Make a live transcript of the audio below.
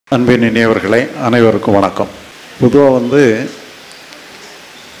அன்பின் இனியவர்களே, அனைவருக்கும் வணக்கம். பொதுவாக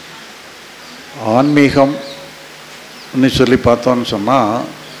ஆன்மீகம்னு சொல்லி பார்த்தோன்னு சொன்னால்,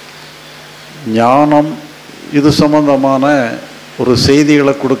 ஞானம் இது சம்பந்தமான ஒரு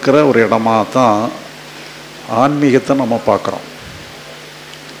செய்திகளை கொடுக்குற ஒரு இடமாக தான் ஆன்மீகத்தை நம்ம பார்க்குறோம்.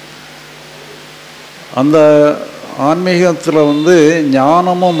 அந்த ஆன்மீகத்தில்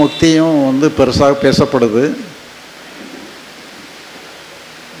ஞானமும் முக்தியும் பெருசாக பேசப்படுது.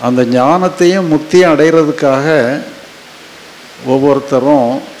 அந்த ஞானத்தையும் முக்தியும் அடைகிறதுக்காக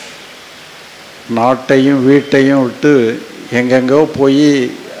ஒவ்வொருத்தரும் நாட்டையும் வீட்டையும் விட்டு எங்கெங்கோ போய்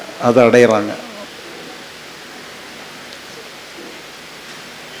அதை அடைகிறாங்க.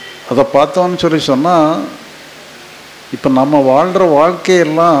 அதை பார்த்தோன்னு சொல்லி சொன்னால், இப்போ நம்ம வாழ்கிற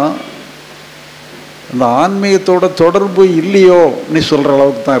வாழ்க்கையெல்லாம் இந்த ஆன்மீகத்தோட தொடர்பு இல்லையோன்னு சொல்கிற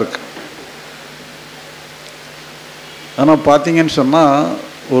அளவுக்கு தான் இருக்குது. ஆனால் பார்த்தீங்கன்னு சொன்னால்,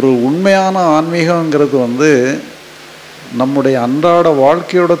 ஒரு உண்மையான ஆன்மீகங்கிறது நம்முடைய அன்றாட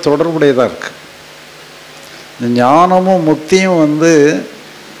வாழ்க்கையோட தொடர்புடையதாக இருக்குது. இந்த ஞானமும் முக்தியும்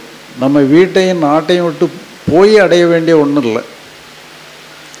நம்ம வீட்டையும் நாட்டையும் விட்டு போய் அடைய வேண்டிய ஒன்றும் இல்லை.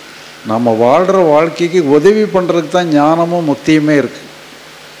 நம்ம வாழ்கிற வாழ்க்கைக்கு உதவி பண்ணுறதுக்கு தான் ஞானமும் முக்தியுமே இருக்குது.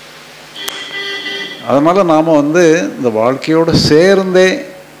 அதனால் நாம் இந்த வாழ்க்கையோடு சேர்ந்தே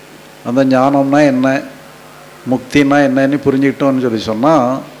அந்த ஞானம்னா என்ன, முக்தினா என்னன்னு புரிஞ்சுக்கிட்டோன்னு சொல்லி சொன்னால்,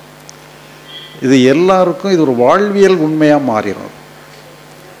 இது எல்லாருக்கும் இது ஒரு வாழ்வியல் உண்மையாக மாறிடும்.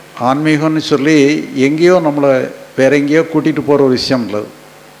 ஆன்மீகம்னு சொல்லி எங்கேயோ நம்மளை வேற எங்கேயோ கூட்டிகிட்டு போகிற ஒரு விஷயம் இல்லை.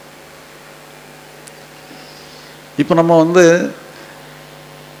 இப்போ நம்ம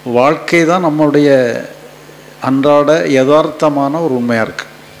வாழ்க்கை தான் நம்மளுடைய அன்றாட யதார்த்தமான ஒரு உண்மையாக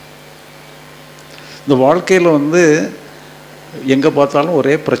இருக்குது. இந்த வாழ்க்கையில் எங்கே பார்த்தாலும்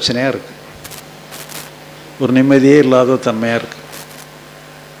ஒரே பிரச்சனையாக இருக்குது. ஒரு நிம்மதியே இல்லாத தன்மையாக இருக்குது.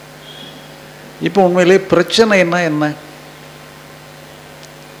 இப்போ உண்மையிலே பிரச்சனைன்னா என்ன?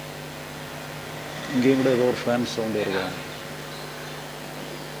 இங்கேயும் கூட ஏதோ ஒரு ஃபேன் சவுண்ட் வருது.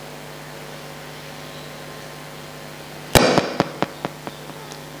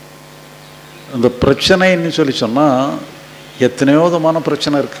 அந்த பிரச்சனைன்னு சொல்லி சொன்னால் எத்தனையோ விதமான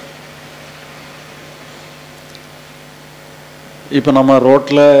பிரச்சனை இருக்குது. இப்போ நம்ம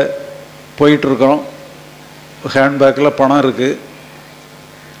ரோட்டில் போயிட்டுருக்கோம், ஹேண்ட்பேக்கில் பணம் இருக்குது,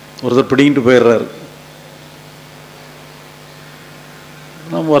 ஒருத்தர் பிடிங்கிட்டு போயிடுறாரு.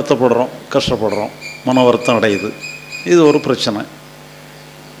 நம்ம வருத்தப்படுறோம், கஷ்டப்படுறோம், மன வருத்தம் அடையுது. இது ஒரு பிரச்சனை.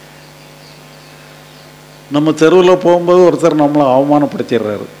 நம்ம தெருவில் போகும்போது ஒருத்தர் நம்மளை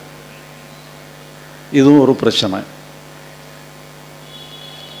அவமானப்படுத்திடுறாரு. இதுவும் ஒரு பிரச்சனை.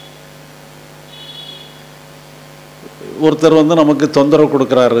 ஒருத்தர் நமக்கு தொந்தரவு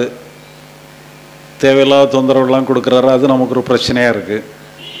கொடுக்குறாரு, தேவையில்லாத தொந்தரவுலாம் கொடுக்குறாரு, அது நமக்கு ஒரு பிரச்சனையாக இருக்குது.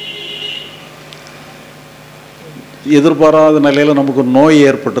 எதிர்பாராத நிலையில் நமக்கு ஒரு நோய்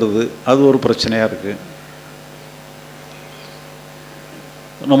ஏற்பட்டுருது, அது ஒரு பிரச்சனையாக இருக்குது.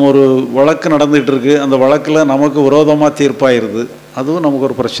 நம்ம ஒரு வழக்கு நடந்துகிட்டு இருக்கு, அந்த வழக்கில் நமக்கு விரோதமாக தீர்ப்பாயிருது, அதுவும் நமக்கு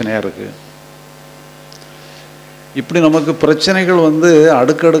ஒரு பிரச்சனையாக இருக்குது. இப்படி நமக்கு பிரச்சனைகள்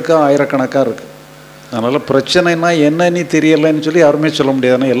அடுக்கடுக்காக ஆயிரக்கணக்காக இருக்குது. அதனால் பிரச்சனைனா என்னன்னு தெரியலைன்னு சொல்லி யாருமே சொல்ல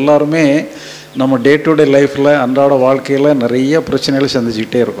முடியாது. ஆனால் எல்லாருமே நம்ம டே டு டே லைஃப்பில் அன்றாட வாழ்க்கையில் நிறைய பிரச்சனைகளை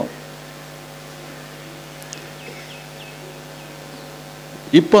சந்திச்சுக்கிட்டே இருக்கோம்.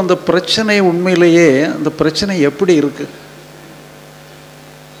 இப்போ அந்த பிரச்சனை உண்மையிலேயே அந்த பிரச்சனை எப்படி இருக்கு?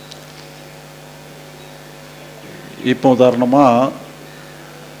 இப்போ உதாரணமாக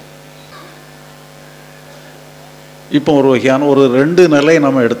இப்போ ஒரு வகையான ஒரு 2 நிலையை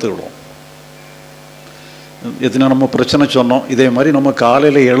நம்ம எடுத்துக்கிடுவோம். எத்தனை நம்ம பிரச்சனை சொன்னோம். இதே மாதிரி நம்ம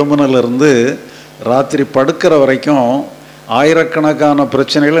காலையில் எழும்புனிலேருந்து ராத்திரி படுக்கிற வரைக்கும் ஆயிரக்கணக்கான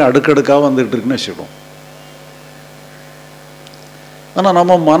பிரச்சனைகள் அடுக்கடுக்காக வந்துகிட்டு இருக்குன்னு வச்சுக்கிடுவோம். ஆனால்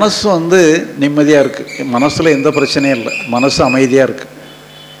நம்ம மனசு நிம்மதியாக இருக்குது. மனசில் எந்த பிரச்சனையும் இல்லை, மனசு அமைதியாக இருக்குது.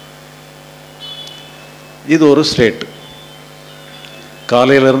 இது ஒரு ஸ்டேட்டு.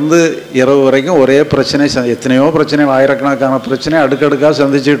 காலையிலேருந்து இரவு வரைக்கும் ஒரே பிரச்சனை, எத்தனையோ பிரச்சனைகள், ஆயிரக்கணக்கான பிரச்சனை அடுக்கடுக்காக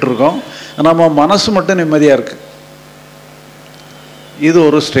சந்திச்சுட்டு இருக்கோம். நம்ம மனசு மட்டும் நிம்மதியாக இருக்குது. இது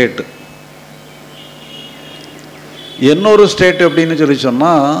ஒரு ஸ்டேட்டு. இன்னொரு ஸ்டேட் எப்படின்னு சொல்லி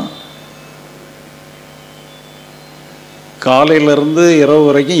சொன்னால், காலையிலேருந்து இரவு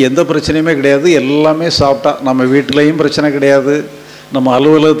வரைக்கும் எந்த பிரச்சனையுமே கிடையாது, எல்லாமே சாப்பிட்டா. நம்ம வீட்டிலையும் பிரச்சனை கிடையாது, நம்ம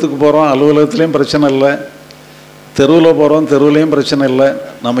அலுவலகத்துக்கு போகிறோம், அலுவலகத்துலேயும் பிரச்சனை இல்லை, தெருவில் போகிறோம், தெருவுலேயும் பிரச்சனை இல்லை,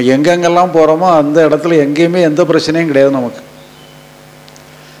 நம்ம எங்கெங்கெல்லாம் போகிறோமோ அந்த இடத்துல எங்கேயுமே எந்த பிரச்சனையும் கிடையாது நமக்கு.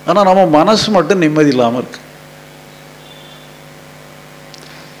 ஆனால் நம்ம மனசு மட்டும் நிம்மதி இல்லாமல் இருக்குது.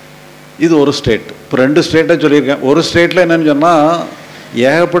 இது ஒரு ஸ்டேட். இப்போ 2 ஸ்டேட்டை சொல்லியிருக்கேன். ஒரு ஸ்டேட்டில் என்னென்னு சொன்னால்,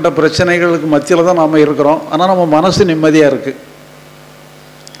 ஏகப்பட்ட பிரச்சனைகளுக்கு மத்தியில் தான் நாம் இருக்கிறோம். ஆனால் நம்ம மனசு நிம்மதியாக இருக்குது.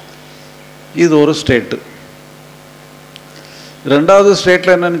 இது ஒரு ஸ்டேட்டு. ரெண்டாவது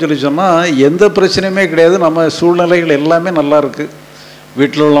ஸ்டேட்டில் என்னன்னு சொல்லி சொன்னால், எந்த பிரச்சனையுமே கிடையாது, நம்ம சூழ்நிலைகள் எல்லாமே நல்லா இருக்குது,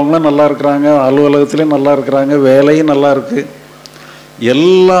 வீட்டில் உள்ளவங்களும் நல்லா இருக்கிறாங்க, அலுவலகத்துலேயும் நல்லா இருக்கிறாங்க, வேலையும் நல்லா இருக்குது,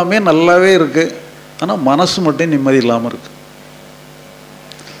 எல்லாமே நல்லாவே இருக்குது. ஆனால் மனசு மட்டும் நிம்மதி இல்லாமல் இருக்குது.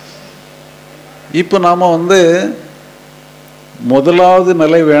 இப்போ நாம் முதலாவது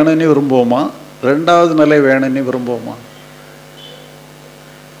நிலை வேணும்னு விரும்புவோமா, ரெண்டாவது நிலை வேணும்னு விரும்புவோமா?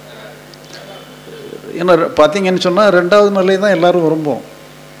 ஏன்னா பார்த்தீங்கன்னு சொன்னால் ரெண்டாவது நிலை தான் எல்லாரும் விரும்புவோம்.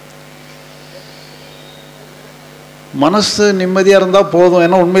 மனசு நிம்மதியாக இருந்தால் போதும்.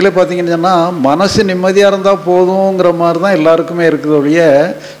 ஏன்னா உண்மையிலே பார்த்தீங்கன்னு சொன்னால் மனசு நிம்மதியாக இருந்தால் போதுங்கிற மாதிரி தான் எல்லாருக்குமே இருக்குது ஒழிய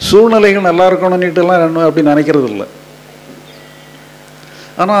சூழ்நிலைகள் நல்லா இருக்கணும்னுட்டுலாம் அப்படி நினைக்கிறது இல்லை.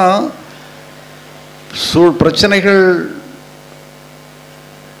 ஆனால்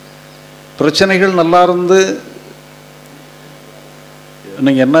பிரச்சனைகள் நல்லா இருந்து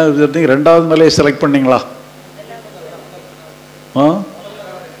நீங்கள் என்ன ரெண்டாவது நிலையை செலக்ட் பண்ணீங்களா?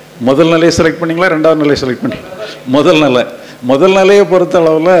 முதல் நிலையை செலக்ட் பண்ணிங்களா, ரெண்டாவது நிலையை செலக்ட் பண்ணி? முதல் நிலையை பொறுத்த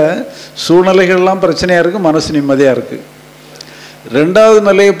அளவில் சூழ்நிலைகள்லாம் பிரச்சனையாக இருக்குது, மனசு நிம்மதியாக இருக்குது. ரெண்டாவது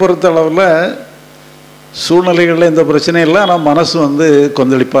நிலையை பொறுத்த அளவில் சூழ்நிலைகளில் எந்த பிரச்சனையும் இல்லை, ஆனால் மனசு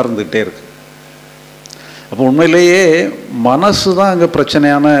கொந்தளிப்பாக இருந்துக்கிட்டே இருக்குது. அப்போ உண்மையிலேயே மனசு தான் அங்கே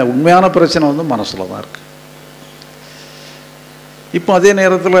உண்மையான பிரச்சனை மனசில் தான் இருக்குது. இப்போ அதே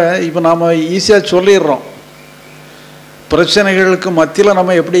நேரத்தில் இப்போ நாம் ஈஸியாக சொல்லிடுறோம், பிரச்சனைகளுக்கு மத்தியில்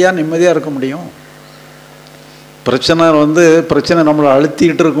நம்ம எப்படியா நிம்மதியாக இருக்க முடியும்? பிரச்சனை நம்மளை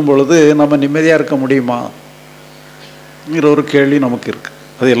அழுத்திக்கிட்டு இருக்கும் பொழுது நம்ம நிம்மதியாக இருக்க முடியுமாங்கிற ஒரு கேள்வி நமக்கு இருக்குது.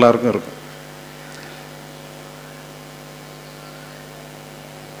 அது எல்லாருக்கும் இருக்கும்.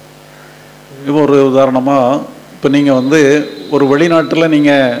 இப்போ ஒரு உதாரணமாக, இப்போ நீங்கள் ஒரு வெளிநாட்டில்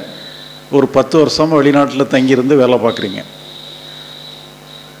நீங்கள் ஒரு 10 வருஷமாக வெளிநாட்டில் தங்கியிருந்து வேலை பார்க்குறீங்க.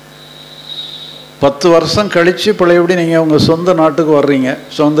 10 வருஷம் கழித்து பழையபடி நீங்கள் உங்கள் சொந்த நாட்டுக்கு வர்றீங்க,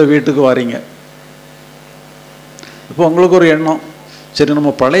 சொந்த வீட்டுக்கு வர்றீங்க. இப்போ உங்களுக்கு ஒரு எண்ணம், சரி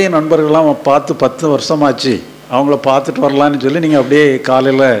நம்ம பழைய நண்பர்கள்லாம் பார்த்து 10 வருஷமாச்சு, அவங்கள பார்த்துட்டு வரலான்னு சொல்லி நீங்கள் அப்படியே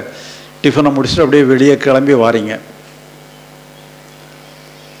காலையில் டிஃபனை முடிச்சுட்டு அப்படியே வெளியே கிளம்பி வாரீங்க.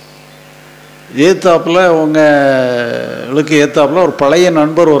 உங்களுக்கு ஏத்தாப்பில் ஒரு பழைய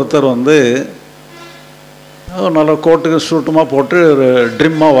நண்பர் ஒருத்தர் நல்ல கோட்டுக்கு சூட்டுமா போட்டு ஒரு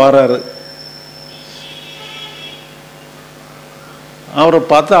ட்ரிம்மாக வாராரு. அவரை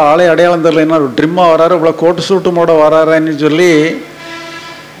பார்த்தா ஆளே அடையாளம் தெரியல, ஒரு ட்ரிம்மாக வராரு, இவ்வளோ கோட்டு சூட்டுமோட வராருன்னு சொல்லி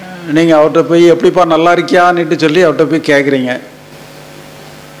நீங்கள் அவர்கிட்ட போய் எப்படிப்பா நல்லா இருக்கியான்னுட்டு சொல்லி அவர்கிட்ட போய் கேட்குறீங்க.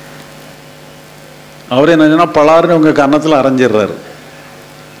 அவர் என்னன்னா பலாருன்னு உங்கள் கன்னத்தில் அரைஞ்சிடுறாரு,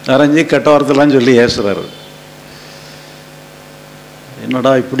 அரைஞ்சி கெட்ட வார்த்தைலாம் சொல்லி ஏசுறாரு.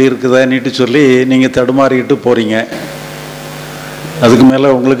 என்னடா இப்படி இருக்குதான்னுட்டு சொல்லி நீங்கள் தடுமாறிக்கிட்டு போகிறீங்க. அதுக்கு மேலே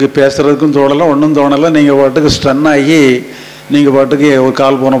உங்களுக்கு பேசுகிறதுக்கும் தோணலை, ஒன்றும் தோணலை, நீங்கள் பாட்டுக்கு ஸ்டன் ஆகி நீங்கள் பாட்டுக்கு ஒரு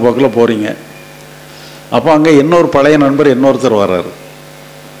கால் போன போக்கில் போகிறீங்க. அப்போ அங்கே இன்னொரு பழைய நண்பர் இன்னொருத்தர் வர்றாரு.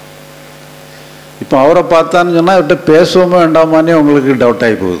 இப்போ அவரை பார்த்தான்னு சொன்னால் அவர்கிட்ட பேசுவோமே வேண்டாமானே உங்களுக்கு டவுட்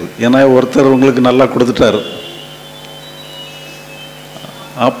ஆகி போகுது. ஏன்னா ஒருத்தர் உங்களுக்கு நல்லா கொடுத்துட்டாரு.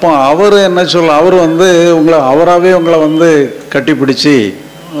 அப்போ அவர் என்ன சொல்ல, அவர் அவராகவே உங்களை கட்டி பிடிச்சி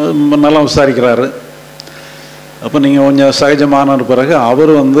நல்லா விசாரிக்கிறாரு. அப்போ நீங்கள் கொஞ்சம் சகஜமான பிறகு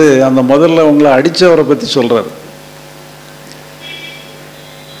அவர் அந்த முதல்ல உங்களை அடித்தவரை பற்றி சொல்கிறார்.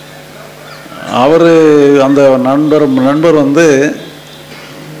 அவர் அந்த நண்பர்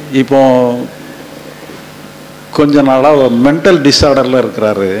இப்போ கொஞ்ச நாளாக மென்டல் டிஸார்டரில்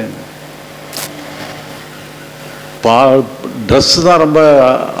இருக்கிறாரு. ட்ரெஸ்ஸு தான் ரொம்ப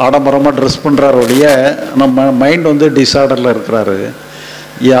ஆடம்பரமாக ட்ரெஸ் பண்ணுறாரு ஒழிய நம்ம மைண்ட் டிஸார்டரில் இருக்கிறாரு.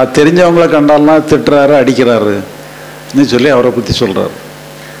 தெரிஞ்சவங்கள கண்டாலாம் திட்டுறாரு, அடிக்கிறாருன்னு சொல்லி அவரை பற்றி சொல்கிறார்.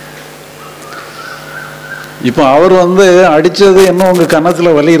 இப்போ அவர் அடித்தது இன்னும் உங்கள்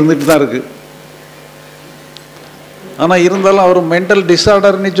கன்னத்தில் வலி இருந்துட்டு தான் இருக்குது. ஆனால் இருந்தாலும் அவர் மென்டல்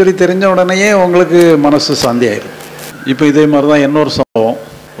டிஸார்டர்னு சொல்லி தெரிஞ்ச உடனேயே உங்களுக்கு மனசு சாந்தி ஆயிடும். இப்போ இதே மாதிரி தான் இன்னொரு சம்பவம்.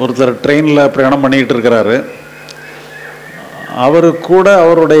 ஒருத்தர் ட்ரெயினில் பிரயாணம் பண்ணிக்கிட்டு இருக்கிறாரு. அவரு கூட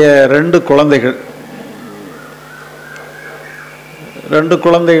அவருடைய 2 குழந்தைகள், 2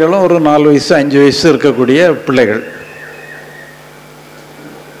 குழந்தைகளும் ஒரு 4 வயசு 5 வயசு இருக்கக்கூடிய பிள்ளைகள்.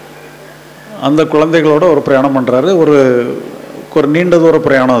 அந்த குழந்தைகளோட ஒரு பிரயாணம் பண்ணுறாரு. ஒரு நீண்ட தூர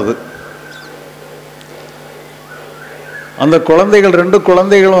பிரயாணம் அது. அந்த குழந்தைகள் 2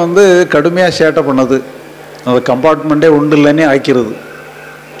 குழந்தைகளும் கடுமையாக சேட்டை பண்ணது. அந்த கம்பார்ட்மெண்ட்டே உண்டு இல்லைன்னே ஆக்கிறது.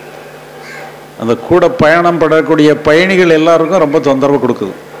 அந்த கூட பயணம் படக்கூடிய பயணிகள் எல்லாருக்கும் ரொம்ப தொந்தரவு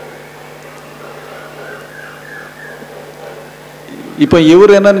கொடுக்குது. இப்போ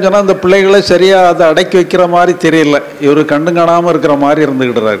இவர் என்னன்னு சொன்னால் அந்த பிள்ளைகளை சரியாக அதை அடக்கி வைக்கிற மாதிரி தெரியல, இவர் கண்டு காணாமல் இருக்கிற மாதிரி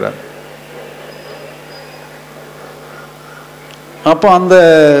இருந்துக்கிட்டுறாங்க. அப்போ அந்த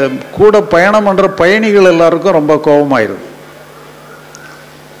கூட பயணம் பண்ணுற பயணிகள் எல்லாருக்கும் ரொம்ப கோபமாயிருது.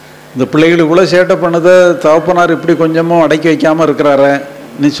 இந்த பிள்ளைகளுக்குள்ளே சேட்டை பண்ணதை தகப்பனார் இப்படி கொஞ்சமும் அடக்கி வைக்காமல்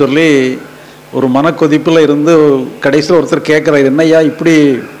இருக்கிறாரன்னு சொல்லி ஒரு மனக்கொதிப்பில் இருந்து கடைசியில் ஒருத்தர் கேட்குறாரு, என்னய்யா இப்படி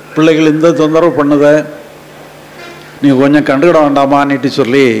பிள்ளைகள் இந்த தொந்தரவு பண்ணுத, நீங்கள் கொஞ்சம் கண்டுக்கிட வேண்டாமான்னுட்டு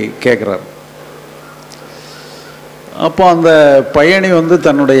சொல்லி கேட்குறாரு. அப்போ அந்த பயணி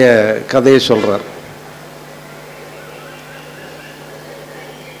தன்னுடைய கதையை சொல்கிறார்.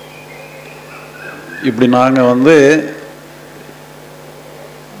 இப்படி நாங்கள்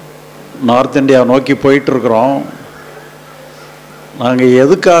நார்த் இந்தியா நோக்கி போயிட்டுருக்குறோம். நாங்கள்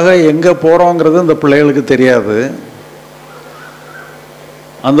எதுக்காக எங்கே போகிறோங்கிறது அந்த பிள்ளைகளுக்கு தெரியாது.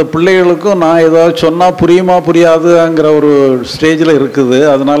 அந்த பிள்ளைகளுக்கும் நான் ஏதாவது சொன்னால் புரியுமா புரியாதுங்கிற ஒரு ஸ்டேஜில் இருக்குது.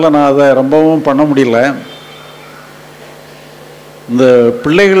 அதனால் நான் அதை ரொம்பவும் பண்ண முடியல. இந்த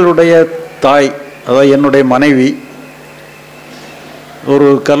பிள்ளைகளுடைய தாய், அதாவது என்னுடைய மனைவி, ஒரு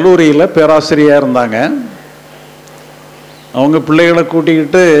கல்லூரியில் பேராசிரியராக இருந்தாங்க. அவங்க பிள்ளைகளை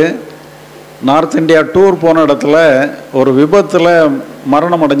கூட்டிக்கிட்டு நார்த் இந்தியா டூர் போன இடத்துல ஒரு விபத்தில்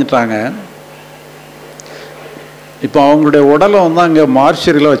மரணம் அடைஞ்சிட்டாங்க. இப்போ அவங்களுடைய உடலை அங்கே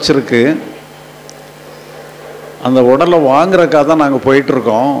மார்ச்சரியில் வச்சுருக்கு. அந்த உடலை வாங்குறதுக்காக தான் நாங்கள்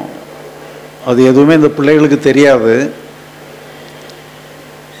போயிட்டுருக்கோம். அது எதுவுமே இந்த பிள்ளைகளுக்கு தெரியாது.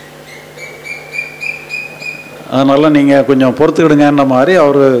 அதனால் நீங்கள் கொஞ்சம் பொறுத்துக்கிடுங்கன்ற மாதிரி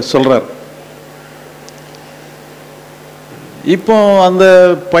அவர் சொல்கிறார். இப்போ அந்த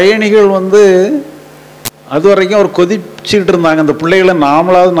பயணிகள் அது வரைக்கும் அவர் கொதிச்சுக்கிட்டு இருந்தாங்க. அந்த பிள்ளைகளை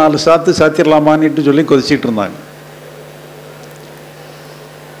நாமளாவது 4 சாத்து சாத்திடலாமான்னுட்டு சொல்லி கொதிச்சுட்டு இருந்தாங்க.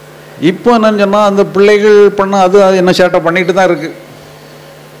 இப்போ என்னன்னு சொன்னால் அந்த பிள்ளைகள் அது என்ன சேட்டை பண்ணிட்டு தான் இருக்குது.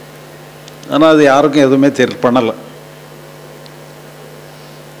 ஆனால் அது யாருக்கும் எதுவுமே பண்ணலை.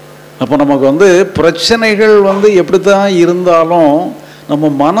 அப்போ நமக்கு பிரச்சனைகள் எப்படி தான் இருந்தாலும் நம்ம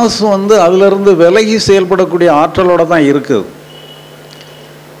மனசு அதிலிருந்து விலகி செயல்படக்கூடிய ஆற்றலோடு தான் இருக்குது.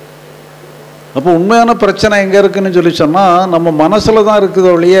 அப்போ உண்மையான பிரச்சனை எங்கே இருக்குதுன்னு சொல்லி சொன்னால் நம்ம மனசில் தான் இருக்குது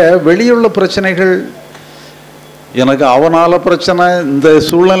ஒழிய வெளியுள்ள பிரச்சனைகள், எனக்கு அவனால் பிரச்சனை, இந்த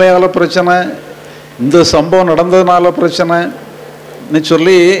சூழ்நிலையால் பிரச்சனை, இந்த சம்பவம் நடந்ததுனால பிரச்சனைன்னு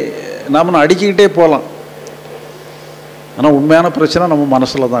சொல்லி நாம் அடிக்கிக்கிட்டே போகலாம். ஆனால் உண்மையான பிரச்சனை நம்ம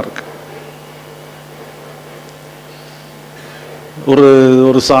மனசில் தான் இருக்குது.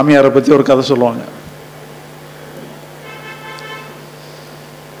 ஒரு சாமியாரை பற்றி ஒரு கதை சொல்லுவாங்க.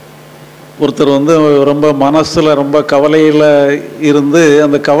 ஒருத்தர் ரொம்ப மனசில் ரொம்ப கவலையில் இருந்து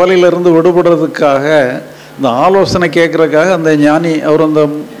அந்த கவலையிலிருந்து விடுபடுறதுக்காக இந்த ஆலோசனை கேட்குறதுக்காக அந்த ஞானி, அவர் அந்த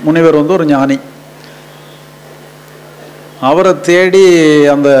முனிவர் ஒரு ஞானி, அவரை தேடி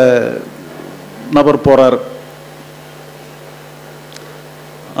அந்த நபர் போகிறார்.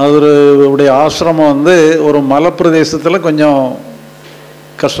 அவருடைய ஆசிரமம் ஒரு மலைப்பிரதேசத்தில் கொஞ்சம்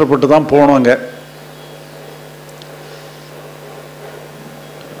கஷ்டப்பட்டு தான் போனோங்க.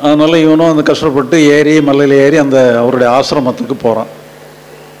 அதனால் இவனும் கஷ்டப்பட்டு ஏறி மலையில் ஏறி அந்த அவருடைய ஆசிரமத்துக்கு போகிறான்.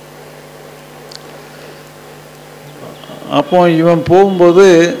 அப்போ இவன் போகும்போது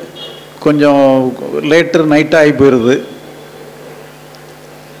கொஞ்சம் லேட்டு நைட் ஆகி போயிடுது.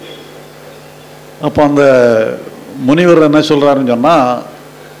 அப்போ அந்த முனிவர் என்ன சொல்கிறாருன்னு சொன்னால்,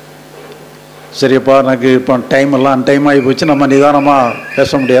 சரிப்பா எனக்கு இப்போ டைம் எல்லாம் அன்டைம் ஆகி போச்சு, நம்ம நிதானமாக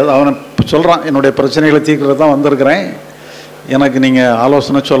பேச முடியாது. அவனை சொல்கிறான், என்னுடைய பிரச்சனைகளை தீர்க்கிறது தான் வந்திருக்கிறேன், எனக்கு நீங்கள்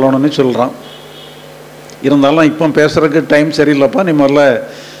ஆலோசனை சொல்லணும்னு சொல்கிறான். இருந்தாலும் இப்போ பேசுகிறதுக்கு டைம் சரியில்லைப்பா, நீ முதல்ல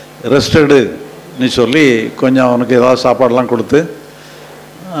ரெஸ்ட் எடுன்னு சொல்லி கொஞ்சம் அவனுக்கு ஏதாவது சாப்பாடெலாம் கொடுத்து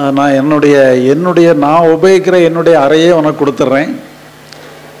நான் நான் உபயோகிக்கிற என்னுடைய அறையே உனக்கு கொடுத்துட்றேன்,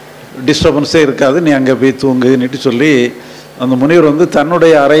 டிஸ்டர்பன்ஸே இருக்காது, நீ அங்கே போய் தூங்குன்னுட்டு சொல்லி அந்த முனிவர்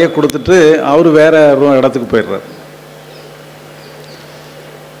தன்னுடைய அறையை கொடுத்துட்டு அவர் வேற இடத்துக்கு போயிடுறார்.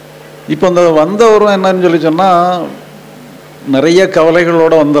 இப்போ அந்த வந்தவரும் என்னன்னு சொல்லி சொன்னால் நிறைய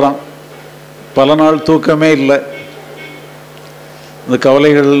கவலைகளோடு வந்துடான். பல நாள் தூக்கமே இல்லை. இந்த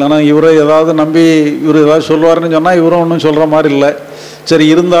கவலைகள், ஆனால் இவரை ஏதாவது நம்பி இவர் ஏதாவது சொல்லுவார்னு சொன்னால் இவரும் ஒன்றும் சொல்கிற மாதிரி இல்லை. சரி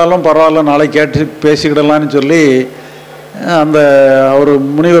இருந்தாலும் பரவாயில்ல, நாளைக்கு கேட்டு பேசிக்கிடலான்னு சொல்லி அந்த அவர்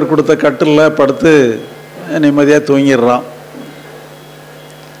முனிவர் கொடுத்த கட்டிலில் படுத்து நிம்மதியாக தூங்கிடுறான்.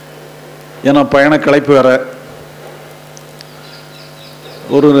 ஏன்னா பயண களைப்பு வேற.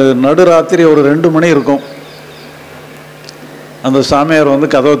 ஒரு நடுராத்திரி ஒரு 2 மணி இருக்கும். அந்த சாமியார்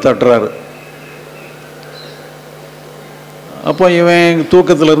கதவை தட்டுறாரு. அப்போ இவன்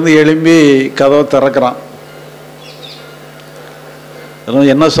தூக்கத்திலிருந்து எழும்பி கதவை திறக்கிறான்.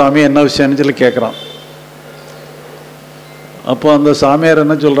 என்ன சாமி என்ன விஷயம்னு சொல்லி கேட்குறான். அப்போ அந்த சாமியார்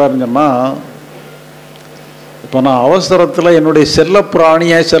என்ன சொல்கிறாருன்னு சொன்னால், இப்போ நான் அவசரத்தில் என்னுடைய செல்ல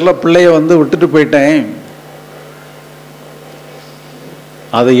பிராணியை செல்ல பிள்ளைய வந்து விட்டுட்டு போயிட்டேன்,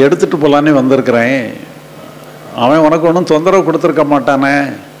 அதை எடுத்துகிட்டு போகலான்னு வந்திருக்கிறேன். அவன் உனக்கு ஒன்றும் தொந்தரவு கொடுத்துருக்க மாட்டானே,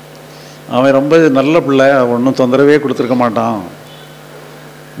 அவன் ரொம்ப நல்ல பிள்ளை, ஒன்றும் தொந்தரவே கொடுத்துருக்க மாட்டான்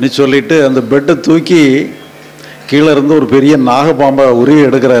நீ சொல்லிட்டு அந்த பெட்டை தூக்கி கீழே இருந்து ஒரு பெரிய நாகப்பாம்பை உருவி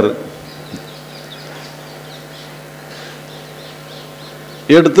எடுக்கிறாரு.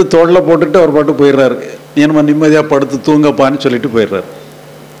 எடுத்து தோளில் போட்டுட்டு அவர் பாட்டு போயிடுறாரு. நீ நம்ம நிம்மதியாக படுத்து தூங்கப்பான்னு சொல்லிட்டு போயிடுறாரு.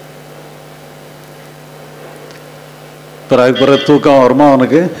 பிறகு தூக்கம் வருமா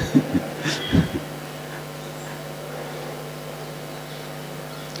அவனுக்கு?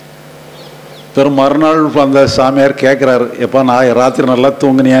 பிறகு மறுநாள் அந்த சாமியார் கேட்குறாரு, எப்போ நான் ராத்திரி நல்லா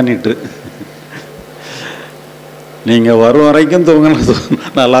தூங்குனியான்னுட்டு. நீங்கள் வரும் வரைக்கும் தூங்கின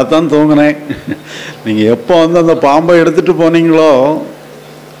நல்லா தான் தூங்கினேன், நீங்கள் எப்போ வந்து அந்த பாம்பை எடுத்துகிட்டு போனீங்களோ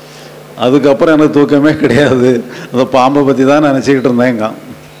அதுக்கப்புறம் எனக்கு தூக்கமே கிடையாது, அந்த பாம்பை பற்றி தான் நினச்சிக்கிட்டு இருந்தேங்க.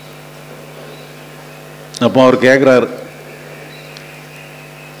 அப்போ அவர் கேட்குறாரு,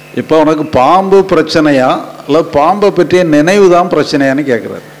 இப்போ உனக்கு பாம்பு பிரச்சனையா இல்லை பாம்பை பற்றிய நினைவு தான் பிரச்சனையான்னு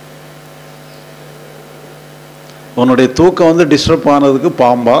கேட்குறாரு. உன்னுடைய தூக்கம் வந்து டிஸ்டர்ப் ஆனதுக்கு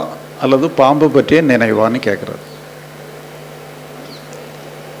பாம்பா அல்லது பாம்பை பற்றிய நினைவான்னு கேட்குறாரு.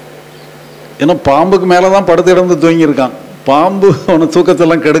 ஏன்னா பாம்புக்கு மேலே தான் படுத்து கிடந்து தூங்கியிருக்கான், பாம்பு அவனுக்கு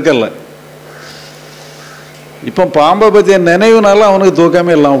தூக்கத்தெல்லாம் கெடுக்கலை. இப்போ பாம்பை பற்றிய நினைவுனால அவனுக்கு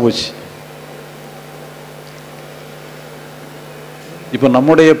தூக்கமே இல்லாமல் போச்சு. இப்போ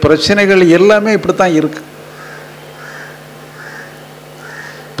நம்முடைய பிரச்சனைகள் எல்லாமே இப்படித்தான் இருக்கு.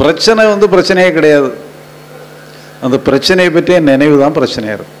 பிரச்சனை வந்து பிரச்சனையே கிடையாது, அந்த பிரச்சனையை பற்றிய நினைவு தான்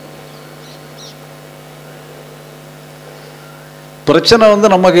பிரச்சனையா இருக்கு. பிரச்சனை வந்து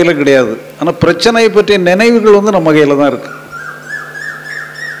நம்ம கையில் கிடையாது, ஆனால் பிரச்சனையை பற்றிய நினைவுகள் வந்து நம்ம கையில் தான் இருக்கு.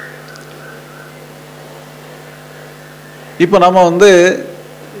 இப்போ நம்ம வந்து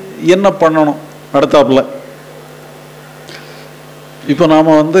என்ன பண்ணணும் அடுத்தாப்புல? இப்போ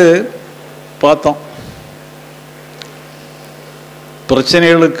நாம் வந்து பார்த்தோம்,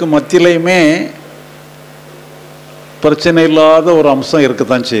 பிரச்சனைகளுக்கு மத்தியிலையுமே பிரச்சனை இல்லாத ஒரு அம்சம்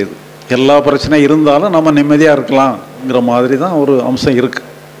இருக்கத்தான் செய்யுது. எல்லா பிரச்சனையும் இருந்தாலும் நம்ம நிம்மதியாக இருக்கலாம்ங்கிற மாதிரி தான் ஒரு அம்சம் இருக்குது.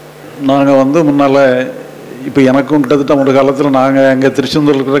 நாங்கள் வந்து முன்னால், இப்போ எனக்கும் கிட்டத்தட்ட ஒரு காலத்தில், நாங்கள் எங்கள்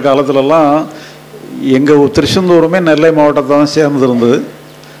திருச்செந்தூர் இருக்கிற காலத்துலலாம் எங்கள் திருச்செந்தூருமே நெல்லை மாவட்டத்தை தான் சேர்ந்துருந்தது.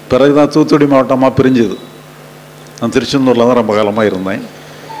 பிறகு தான் தூத்துக்குடி மாவட்டமாக பிரிஞ்சுது. நான் திருச்செந்தூரில் தான் ரொம்ப காலமாக இருந்தேன்.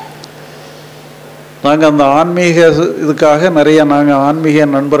 நாங்கள் அந்த ஆன்மீக இதுக்காக நாங்கள் ஆன்மீக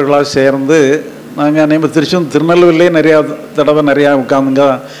நண்பர்களாக சேர்ந்து நாங்கள் நம்ம திருநெல்வேலியே நிறையா தடவை நிறையா உட்காந்துங்க,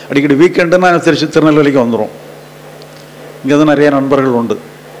 அடிக்கடி வீக்கெண்டு நாங்கள் திருநெல்வேலிக்கு வந்துடும். இங்கே தான் நிறைய நண்பர்கள் உண்டு.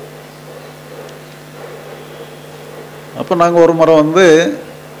 அப்போ நாங்கள் ஒரு முறை வந்து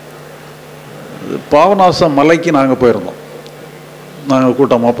பாபநாசம் மலைக்கு நாங்கள் போயிருந்தோம், நாங்கள்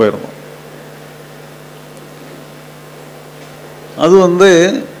கூட்டமாக போயிருந்தோம். அது வந்து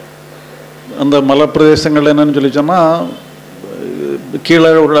அந்த மலை பிரதேசங்கள் என்னன்னு சொல்லி சொன்னால், கீழே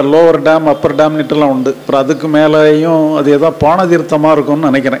ஒரு லோவர் டேம் அப்பர் டேம்னுட்டுலாம் உண்டு. அப்புறம் அதுக்கு மேலேயும் அது ஏதோ பானதீர்த்தமாக இருக்கும்னு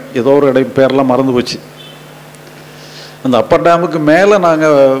நினைக்கிறேன், ஏதோ ஒரு பேரெலாம் மறந்து போச்சு. அந்த அப்பர் டேமுக்கு மேலே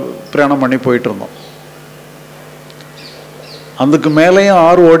நாங்கள் பிரயாணம் பண்ணி போயிட்டு இருந்தோம். அதுக்கு மேலேயும்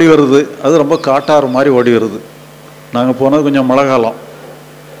ஆறு ஓடி வருது, அது ரொம்ப காட்டாறு மாதிரி ஓடி வருது. நாங்கள் போனது கொஞ்சம் மழை காலம்,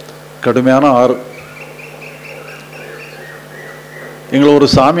 கடுமையான ஆறு. எங்களை ஒரு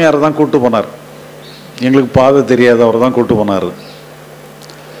சாமியார் தான் கூப்பிட்டு போனார், எங்களுக்கு பாதை தெரியாது, அவர் தான் கூப்பிட்டு போனார்.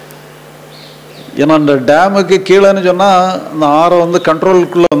 ஏன்னா அந்த டேமுக்கு கீழேன்னு சொன்னால் அந்த ஆறை வந்து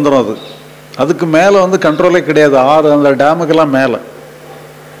கண்ட்ரோலுக்குள்ளே வந்துடும். அதுக்கு மேலே வந்து கண்ட்ரோலே கிடையாது. ஆறு அந்த டேமுக்கெல்லாம் மேலே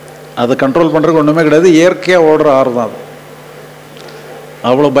அதை கண்ட்ரோல் பண்ணுறதுக்கு ஒன்றுமே கிடையாது, இயற்கையாக ஓடுற ஆறு தான் அது.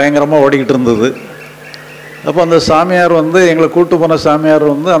 அவ்வளோ பயங்கரமாக ஓடிக்கிட்டு இருந்தது. அப்போ அந்த சாமியார் வந்து எங்களை கூப்பிட்டு போன சாமியார்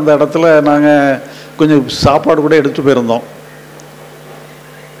வந்து அந்த இடத்துல நாங்கள் கொஞ்சம் சாப்பாடு கூட எடுத்துகிட்டு போயிருந்தோம்.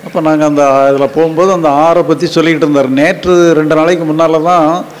 அப்போ நாங்கள் அந்த இதில் போகும்போது அந்த ஆறை பற்றி சொல்லிக்கிட்டு இருந்தார். நேற்று 2 நாளைக்கு முன்னால் தான்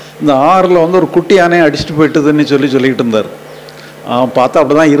இந்த ஆறில் வந்து ஒரு குட்டி யானையை அடிச்சுட்டு போயிட்டுதுன்னு சொல்லிக்கிட்டு இருந்தார். பார்த்தா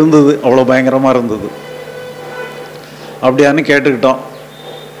அப்படி தான் இருந்தது, அவ்வளோ பயங்கரமாக இருந்தது. அப்படியான்னு கேட்டுக்கிட்டோம்.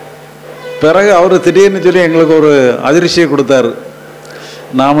 பிறகு அவர் திடீர்னு சொல்லி எங்களுக்கு ஒரு அதிர்ச்சியை கொடுத்தாரு.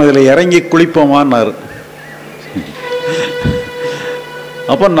 நாம் இதில் இறங்கி குளிப்போமான்னாரு.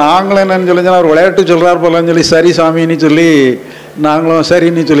 அப்போ நாங்களும் என்னன்னு சொல்லி அவர் விளையாட்டு சொல்கிறார் போலன்னு சொல்லி சரி சாமின்னு சொல்லி நாங்களும்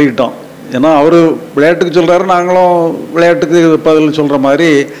சரின்னு சொல்லிக்கிட்டோம். ஏன்னா அவர் விளையாட்டுக்கு சொல்கிறாரு, நாங்களும் விளையாட்டுக்கு பதில் சொல்கிற மாதிரி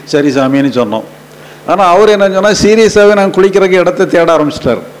சரி சாமின்னு சொன்னோம். ஆனால் அவர் என்ன சொன்னால் சீரியஸாகவே நாங்கள் குளிக்கிறதுக்கு இடத்த தேட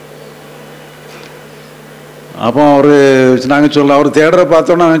ஆரம்பிச்சிட்டார். அப்போ அவர் தேடுற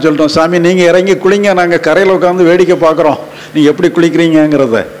பார்த்தோன்னா நாங்கள் சொல்லிட்டோம், சாமி நீங்கள் இறங்கி குளிங்க, நாங்கள் கரையில் உட்காந்து வேடிக்கை பார்க்குறோம் நீங்கள் எப்படி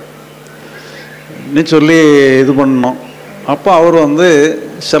குளிக்கிறீங்கிறத நீ சொல்லி இது பண்ணோம். அப்போ அவர் வந்து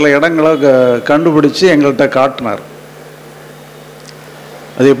சில இடங்களை கண்டுபிடிச்சி எங்கள்கிட்ட காட்டினார்.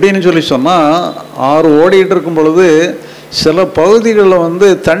 அது எப்படின்னு சொல்லி சொன்னால், ஆறு ஓடிக்கிட்டு இருக்கும் பொழுது சில பகுதிகளில் வந்து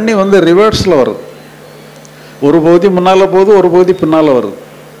தண்ணி வந்து ரிவர்ஸில் வருது. ஒரு பகுதி முன்னால் போகுது, ஒரு பகுதி பின்னால் வருது.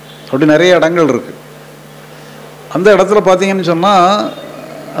 அப்படி நிறைய இடங்கள் இருக்குது. அந்த இடத்துல பார்த்தீங்கன்னு சொன்னால்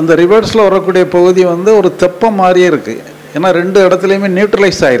அந்த ரிவர்ஸில் வரக்கூடிய பகுதி வந்து ஒரு தெப்பம் மாதிரியே இருக்குது. ஏன்னா ரெண்டு இடத்துலையுமே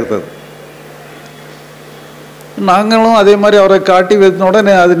நியூட்ரலைஸ் ஆகிருக்குது. நாங்களும் அதே மாதிரி அவரை காட்டி வைத்த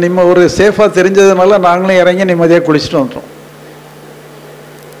உடனே அது ஒரு சேஃபாக தெரிஞ்சதுனால நாங்களும் இறங்கி நிம்மதியாக குளிச்சுட்டு வந்துட்டோம்.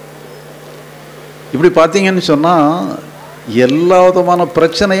 இப்படி பார்த்தீங்கன்னு சொன்னால் எல்லா விதமான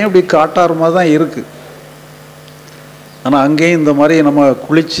பிரச்சனையும் இப்படி காட்டாரமாக தான் இருக்குது. ஆனால் அங்கேயும் இந்த மாதிரி நம்ம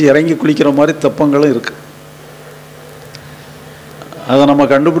இறங்கி குளிக்கிற மாதிரி தெப்பங்களும் இருக்குது. அதை நம்ம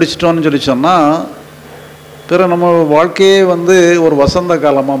கண்டுபிடிச்சிட்டோன்னு சொல்லி சொன்னால் பிறகு நம்ம வாழ்க்கையே வந்து ஒரு வசந்த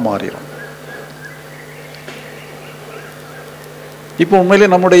காலமாக மாறிடும். இப்போ உண்மையிலே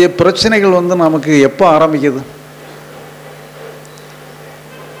நம்முடைய பிரச்சனைகள் வந்து நமக்கு எப்போ ஆரம்பிக்குது?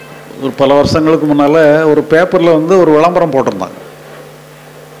 ஒரு பல வருஷங்களுக்கு முன்னால் ஒரு பேப்பரில் வந்து ஒரு விளம்பரம் போட்டிருந்தாங்க.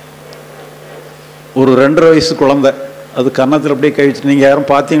 ஒரு 2.5 வயசு குழந்தை அது கன்னத்தில் அப்படியே கை வச்சு, நீங்கள்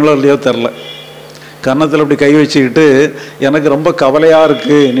யாரும் பார்த்தீங்களோ இல்லையோ தெரில, கன்னத்தில் அப்படி கை வச்சுக்கிட்டு எனக்கு ரொம்ப கவலையாக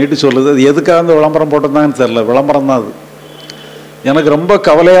இருக்குது நீட்டு சொல்லுது. அது எதுக்காக அந்த விளம்பரம் போட்டிருந்தாங்கன்னு தெரில, விளம்பரம் தான் அது. எனக்கு ரொம்ப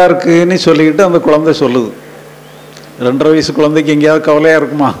கவலையாக இருக்குன்னு சொல்லிக்கிட்டு அந்த குழந்தை சொல்லுது. 2.5 வயசு குழந்தைக்கு எங்கேயாவது கவலையாக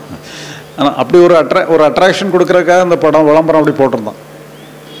இருக்குமா? ஆனால் அப்படி ஒரு அட்ராக்ஷன் கொடுக்குறதுக்காக அந்த விளம்பரம் அப்படி போட்டிருந்தான்.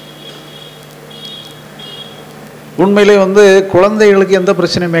 உண்மையிலே வந்து குழந்தைகளுக்கு எந்த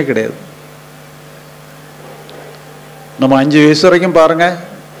பிரச்சனையுமே கிடையாது. நம்ம 5 வயசு வரைக்கும் பாருங்கள்,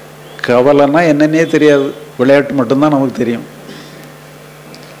 கவலைன்னா என்னன்னே தெரியாது, விளையாட்டு மட்டும்தான் நமக்கு தெரியும்.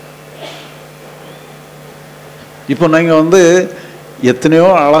 இப்போ நீங்கள் வந்து எத்தனையோ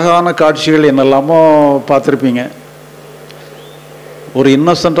அழகான காட்சிகள் என்னெல்லாமோ பார்த்துருப்பீங்க. ஒரு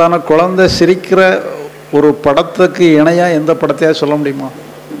இன்னோசென்ட்டான குழந்தை சிரிக்கிற ஒரு படத்துக்கு இணையாக எந்த படத்தையாவது சொல்ல முடியுமா?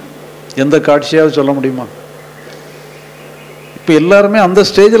 எந்த காட்சியாவது சொல்ல முடியுமா? இப்போ எல்லாருமே அந்த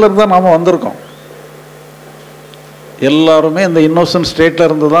ஸ்டேஜில் இருந்தால் நாம் வந்திருக்கோம். எல்லாருமே இந்த இன்னோசன்ட் ஸ்டேட்டில்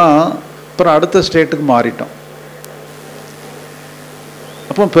இருந்து தான் அப்புறம் அடுத்த ஸ்டேட்டுக்கு மாறிட்டோம்.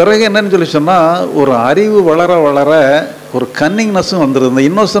 அப்போ பிறகு என்னன்னு சொல்லி சொன்னால், ஒரு அறிவு வளர வளர ஒரு கன்னிங்னஸும் வந்துடுது. இந்த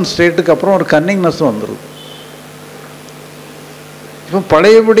இன்னோசன்ட் ஸ்டேட்டுக்கு அப்புறம் ஒரு கன்னிங்னஸும் வந்துடுது. இப்போ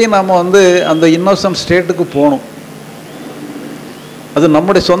பழையபடி நாம் வந்து அந்த இன்னோசன்ட் ஸ்டேட்டுக்கு போகணும். அது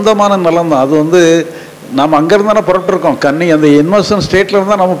நம்முடைய சொந்தமான நிலம் தான். அது வந்து நாம் அங்கேருந்து தானே புறப்பட்டுருக்கோம். அந்த இன்னோசன்ட் ஸ்டேட்டில்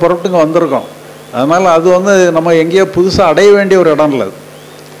இருந்தால் நம்ம புறப்பட்டுங்க வந்திருக்கோம். அதனால் அது வந்து நம்ம எங்கேயோ புதுசாக அடைய வேண்டிய ஒரு இடம் இல்லை,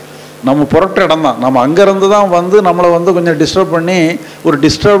 நம்ம புறப்பட்ட இடம் தான். நம்ம அங்கேருந்து தான் வந்து நம்மளை வந்து கொஞ்சம் டிஸ்டர்ப் பண்ணி ஒரு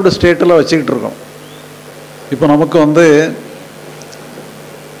டிஸ்டர்ப்டு ஸ்டேட்டில் வச்சுக்கிட்டு இருக்கோம். இப்போ நமக்கு வந்து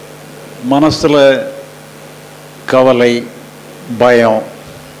மனசில் கவலை, பயம்,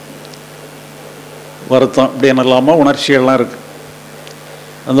 வருத்தம் இப்படின்னு இல்லாமல் உணர்ச்சிகள்லாம் இருக்குது.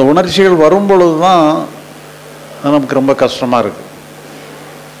 அந்த உணர்ச்சிகள் வரும்பொழுது தான் நமக்கு ரொம்ப கஷ்டமாக இருக்குது.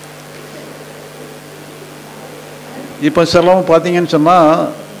 இப்போ சிலவும் பார்த்தீங்கன்னு சொன்னால்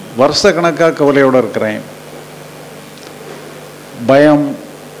வருஷக்கணக்காக கவலையோடு இருக்கிறேன், பயம்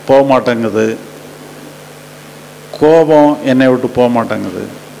போக மாட்டேங்குது, கோபம் என்னை விட்டு போக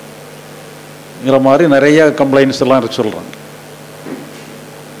மாட்டேங்குதுங்கிற மாதிரி நிறைய கம்ப்ளைண்ட்ஸ் எல்லாம் சொல்கிறாங்க.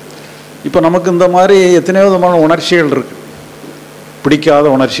 இப்போ நமக்கு இந்த மாதிரி எத்தனையோ விதமான உணர்ச்சிகள் இருக்குது, பிடிக்காத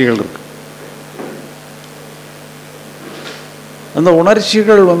உணர்ச்சிகள் இருக்குது. அந்த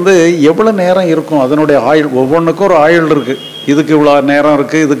உணர்ச்சிகள் வந்து எவ்வளோ நேரம் இருக்கும், அதனுடைய ஆயுள், ஒவ்வொன்றுக்கும் ஒரு ஆயுள் இருக்குது. இதுக்கு இவ்வளோ நேரம்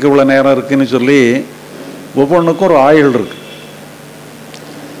இருக்குது, இதுக்கு இவ்வளோ நேரம் இருக்குதுன்னு சொல்லி ஒவ்வொன்றுக்கும் ஒரு ஆயுள் இருக்குது.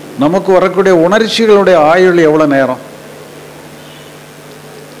 நமக்கு வரக்கூடிய உணர்ச்சிகளுடைய ஆயுள் எவ்வளோ நேரம்?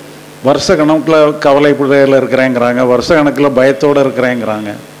 வருஷ கணக்கில் கவலைப்படையில் இருக்கிறேங்கிறாங்க, வருஷ கணக்கில் பயத்தோடு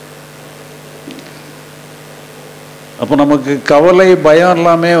இருக்கிறேங்கிறாங்க. அப்போ நமக்கு கவலை, பயம்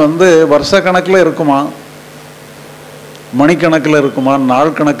எல்லாமே வந்து வருஷ கணக்கில் இருக்குமா, மணிக்கணக்கில் இருக்குமா,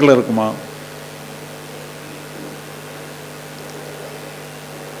 நாள் கணக்கில் இருக்குமா?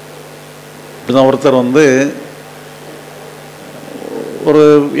 இப்படிதான் ஒருத்தர் வந்து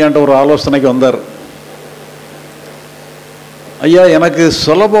என்கிட்ட ஒரு ஆலோசனைக்கு வந்தார். ஐயா, எனக்கு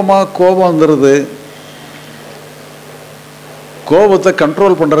சுலபமாக கோபம் வந்துடுது, கோபத்தை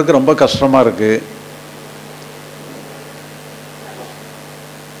கண்ட்ரோல் பண்ணுறதுக்கு ரொம்ப கஷ்டமாக இருக்குது,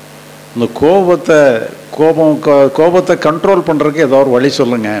 இந்த கோபத்தை கண்ட்ரோல் பண்ணுறதுக்கு ஏதோ ஒரு வழி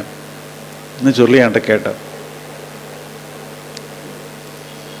சொல்லுங்கன்னு சொல்லி என்கிட்ட கேட்டார்.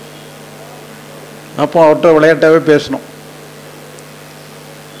 அப்போ அவர்கிட்ட விளையாட்டாகவே பேசணும்.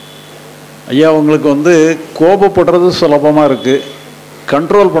 ஐயா உங்களுக்கு வந்து கோபப்படுறது சுலபமாக இருக்குது,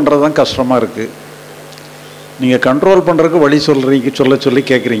 கண்ட்ரோல் பண்ணுறது தான் கஷ்டமாக இருக்குது. நீங்கள் கண்ட்ரோல் பண்ணுறதுக்கு வழி சொல்லி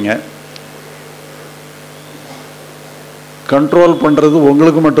கேட்குறீங்க. கண்ட்ரோல் பண்ணுறது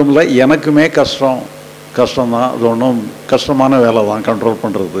உங்களுக்கு மட்டும் இல்லை, எனக்குமே கஷ்டம்தான். அது ஒன்றும் கஷ்டமான வேலை தான் கண்ட்ரோல்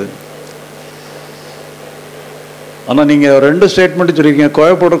பண்ணுறது. ஆனால் நீங்கள் 2 ஸ்டேட்மெண்ட்டு சொல்லியிருக்கீங்க.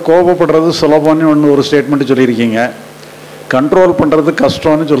 கோபப்படுறது சுலபம்னு ஒரு ஸ்டேட்மெண்ட்டு சொல்லியிருக்கீங்க, கண்ட்ரோல் பண்ணுறது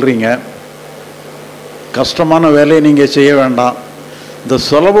கஷ்டம்னு சொல்கிறீங்க. கஷ்டமான வேலையை நீங்கள் செய்ய வேண்டாம், இந்த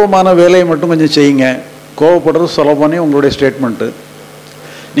சுலபமான வேலையை மட்டும் கொஞ்சம் செய்யுங்க. கோபப்படுறது சுலபம்னு உங்களுடைய ஸ்டேட்மெண்ட்டு.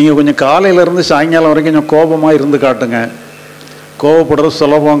 நீங்கள் கொஞ்சம் காலையிலேருந்து சாயங்காலம் வரைக்கும் கொஞ்சம் கோபமாக இருந்து காட்டுங்க. கோபப்படுறது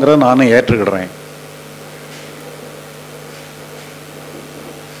சுலபங்கிறத நானும் ஏற்றுக்கிடுறேன்.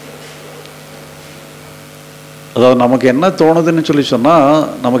 அதாவது நமக்கு என்ன தோணுதுன்னு சொன்னால்,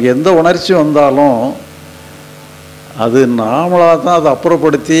 நமக்கு எந்த உணர்ச்சி வந்தாலும் அது நாமளாக தான் அதை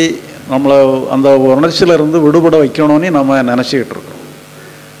அப்புறப்படுத்தி நம்மளை அந்த உணர்ச்சியிலேருந்து விடுபட வைக்கணும்னு நம்ம நினச்சிக்கிட்டு இருக்கோம்.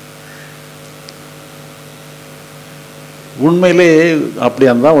 உண்மையிலே அப்படி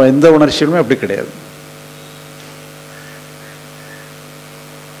அந்த எந்த உணர்ச்சியுமே அப்படி கிடையாது.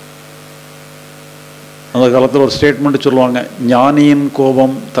 அந்த காலத்தில் ஒரு ஸ்டேட்மெண்ட் சொல்லுவாங்க, ஞானியின்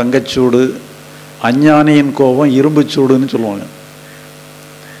கோபம் தங்கச்சூடு, அஞ்ஞானியின் கோபம் இரும்புச்சூடுன்னு சொல்லுவாங்க.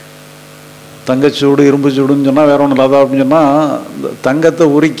 தங்கச்சூடு இரும்புச்சூடுன்னு சொன்னால் வேற ஒன்றும் இல்லாத அப்படின்னு சொன்னால், தங்கத்தை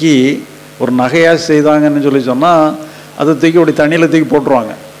உருக்கி ஒரு நகையாக செய்தாங்கன்னு சொன்னால் அதை தூக்கி அப்படி தண்ணியில் தூக்கி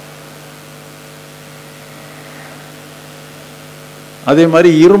போட்டுருவாங்க. அதே மாதிரி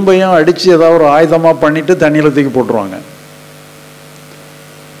இரும்பையும் அடித்து ஏதாவது ஒரு ஆயுதமாக பண்ணிவிட்டு தண்ணியில் தூக்கி போட்டுருவாங்க.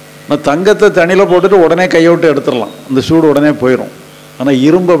 ஆனால் தங்கத்தை தண்ணியில் போட்டுட்டு உடனே கையோட்டு எடுத்துடலாம், அந்த சூடு உடனே போயிடும். ஆனால்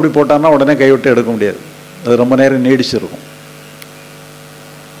இரும்பு அப்படி போட்டான்னா உடனே கைவிட்டு எடுக்க முடியாது, அது ரொம்ப நேரம் நீடிச்சிருக்கும்.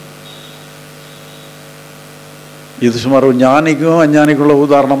 இது சுமார் ஞானிக்கும் அஞ்ஞானிக்குள்ள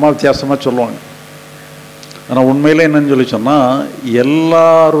உதாரணமாக வித்தியாசமாக சொல்லுவாங்க. ஆனால் உண்மையில் என்னன்னு சொன்னால்,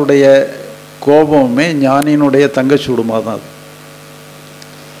 எல்லாருடைய கோபமுமே ஞானியினுடைய தங்கச்சூடுமாக தான் அது.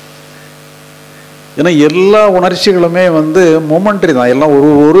 ஏன்னா எல்லா உணர்ச்சிகளுமே மொமெண்ட்ரி தான், எல்லாம்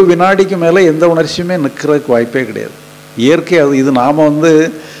ஒரு வினாடிக்கு மேலே எந்த உணர்ச்சியுமே நிற்கிறதுக்கு வாய்ப்பே கிடையாது. இயற்கை அது. இது நாம்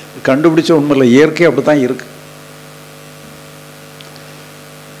கண்டுபிடிச்ச உண்மை இல்லை, இயற்கை அப்படி தான் இருக்கு.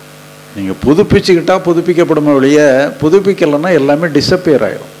 நீங்கள் புதுப்பிச்சுக்கிட்டால் புதுப்பிக்கப்படும் வழிய, புதுப்பிக்கலைன்னா எல்லாமே டிஸப்பியர்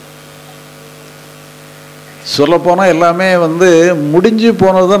ஆகிடும். சொல்லப்போனால் எல்லாமே முடிஞ்சு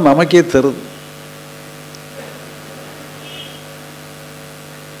போனது தான் நமக்கே தருது.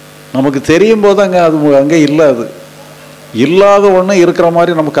 நமக்கு தெரியும் போது அங்கே இல்லை, அது இல்லாத ஒன்று இருக்கிற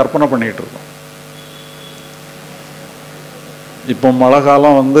மாதிரி நம்ம கற்பனை பண்ணிகிட்டு இருக்கோம். இப்போ மழை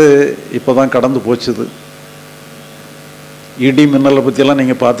காலம் இப்போ தான் கடந்து போச்சுது. இடி மின்னலை பற்றியெல்லாம்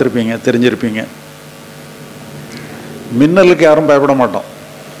நீங்கள் பார்த்துருப்பீங்க, தெரிஞ்சிருப்பீங்க. மின்னலுக்கு யாரும் பயப்பட மாட்டோம்,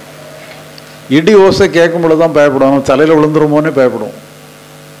 இடி ஓசை கேட்கும் பொழுது தான் பயப்படுவோம், தலையில் விழுந்துருமோன்னு பயப்படுவோம்.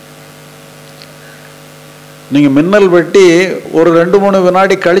 நீங்கள் மின்னல் வெட்டி ஒரு 2-3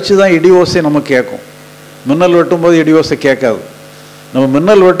 வினாடி கழித்து தான் இடி ஓசை நமக்கு கேட்கும். மின்னல் வெட்டும்போது இடி ஓசை கேட்காது. நம்ம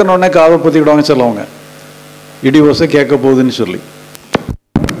மின்னல் வெட்டினோடனே காதை பற்றிக்கிடுவாங்க சொல்லுவாங்க, இடி ஓசை கேட்க போகுதுன்னு சொல்லி.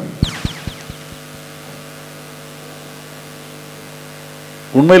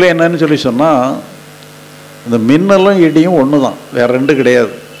 உண்மையில் என்னன்னு சொன்னால், இந்த மின்னலும் இடியும் ஒன்று தான், வேறு 2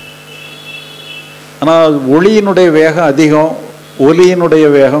 கிடையாது. ஆனால் ஒளியினுடைய வேகம் அதிகம், ஒலியினுடைய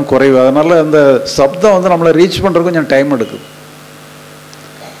வேகம் குறைவு. அதனால் அந்த சப்தம் நம்மளை ரீச் பண்ணுறதுக்கு கொஞ்சம் டைம் எடுக்குது.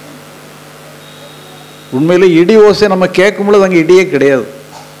 உண்மையிலே இடி ஓசை நம்ம கேட்கும்பொழுது அங்கே இடியே கிடையாது,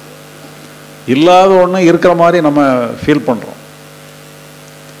 இல்லாத ஒன்று இருக்கிற மாதிரி நம்ம ஃபீல் பண்ணுறோம்.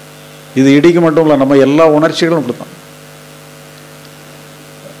 இது இடிக்கு மட்டும் இல்லை, நம்ம எல்லா உணர்ச்சிகளும் இப்படி தான்.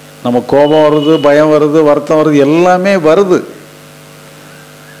 நம்ம கோபம் வருது, பயம் வருது, வருத்தம் வருது, எல்லாமே வருது.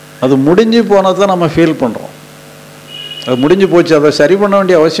 அது முடிஞ்சு போனதை நம்ம ஃபீல் பண்ணுறோம். அது முடிஞ்சு போச்சு, அதை சரி பண்ண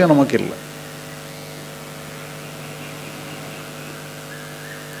வேண்டிய அவசியம் நமக்கு இல்லை.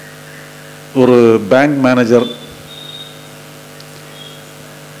 ஒரு பேங்க் மேனேஜர்,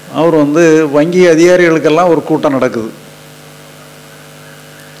 அவர் வங்கி அதிகாரிகளுக்கெல்லாம் ஒரு கூட்டம் நடக்குது,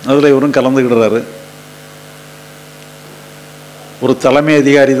 அதில் இவரும் கலந்துக்கிடுறாரு. ஒரு தலைமை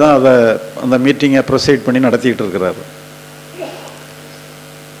அதிகாரி தான் அந்த மீட்டிங்கை ப்ரொசைட் பண்ணி நடத்திக்கிட்டு இருக்கிறாரு.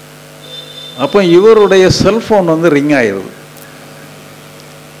 அப்போ இவருடைய செல்ஃபோன் ரிங் ஆயிடுது.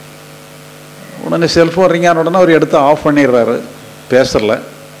 உடனே செல்ஃபோன் ரிங் ஆன உடனே அவர் எடுத்து ஆஃப் பண்ணிடுறாரு, பேசலை.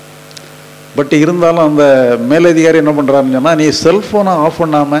 பட் இருந்தாலும் அந்த மேலதிகாரி என்ன பண்ணுறாருன்னு சொன்னால், நீ செல்ஃபோனை ஆஃப்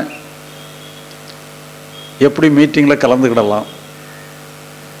பண்ணாமல் எப்படி மீட்டிங்கில் கலந்துக்கிடலாம்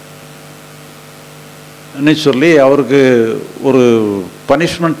சொல்லி அவருக்கு ஒரு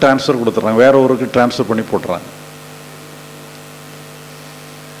பனிஷ்மெண்ட் ட்ரான்ஸ்ஃபர் கொடுத்துட்றாங்க, வேற ஊருக்கு ட்ரான்ஸ்ஃபர் பண்ணி போட்டுறாங்க.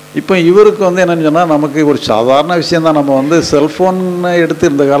 இப்போ இவருக்கு வந்து என்னென்னு சொன்னால், நமக்கு ஒரு சாதாரண விஷயந்தான். நம்ம வந்து செல்ஃபோனை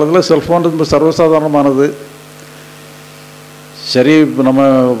எடுத்து, இந்த காலத்தில் செல்ஃபோன் ரொம்ப சர்வசாதாரணமானது. சரி, இப்போ நம்ம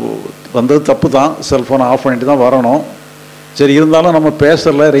வந்தது தப்பு தான், செல்ஃபோனை ஆஃப் பண்ணிட்டு தான் வரணும். சரி, இருந்தாலும் நம்ம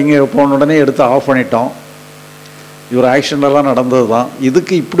பேசலை, ரிங்க போன உடனே எடுத்து ஆஃப் பண்ணிட்டோம். இவர் ஆக்ஷன்லாம் நடந்தது தான்.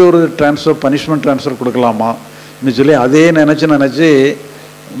 இதுக்கு இப்படி ஒரு ட்ரான்ஸ்ஃபர், பனிஷ்மெண்ட் ட்ரான்ஸ்ஃபர் கொடுக்கலாமா இன்னும் சொல்லி அதே நினச்சி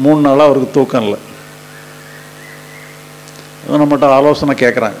 3 நாளாக அவருக்கு தூக்கம் இல்லை. நம்மகிட்ட ஆலோசனை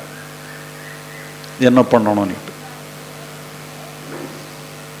கேட்குறாங்க, என்ன பண்ணணும்னு.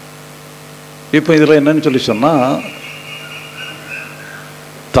 இப்போ இதில் என்னன்னு சொல்லி சொன்னால்,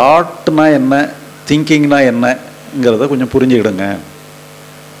 தாட்னா என்ன, திங்கிங்னா என்னங்கிறத கொஞ்சம் புரிஞ்சுக்கிடுங்க.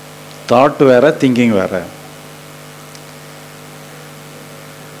 தாட் வேற, திங்கிங் வேற.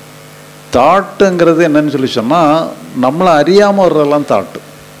 தாட்டுங்கிறது என்னன்னு சொல்லி சொன்னால், நம்மளை அறியாமல் வர்றதெல்லாம் தாட்டு.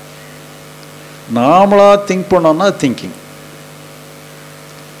 நாமளாக திங்க் பண்ணோம்னா திங்கிங்.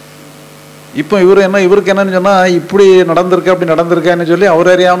 இப்போ இவருக்கு என்னன்னு சொன்னால், இப்படி நடந்திருக்கு அப்படி நடந்திருக்கான்னு சொல்லி அவர்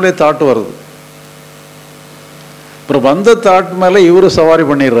அறியாமலே தாட்டு வருது. அப்புறம் வந்த தாட் மேலே இவர் சவாரி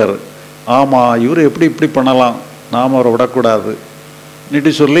பண்ணிடுறாரு. ஆமாம், இவர் எப்படி இப்படி பண்ணலாம், நாம் அவரை விடக்கூடாது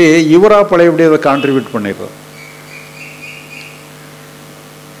நீட்டு சொல்லி இவராக பழையபடி அதை கான்ட்ரிபியூட் பண்ணிடுறார்.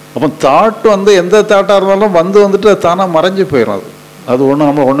 அப்போ தாட் வந்து எந்த தாட்டாக இருந்தாலும் வந்துட்டு தானாக மறைஞ்சு போயிடும். அது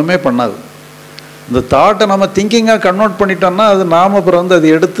நம்ம ஒன்றுமே பண்ணாது. இந்த தாட்டை நம்ம திங்கிங்காக கன்வெர்ட் பண்ணிட்டோம்னா, அது நாம் அப்புறம் வந்து அதை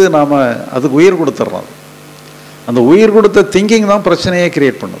எடுத்து நாம் அதுக்கு உயிர் கொடுத்துட்றோம். அந்த உயிர் கொடுத்த திங்கிங் தான் பிரச்சனையே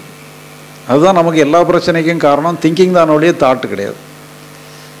கிரியேட் பண்ணுது. அதுதான் நமக்கு எல்லா பிரச்சனைக்கும் காரணம். திங்கிங் தான் ஒழிய தாட்டு கிடையாது.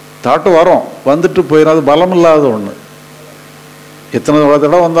 தாட்டு வரும், வந்துட்டு போயிடும். அது பலம் இல்லாத ஒன்று. எத்தனை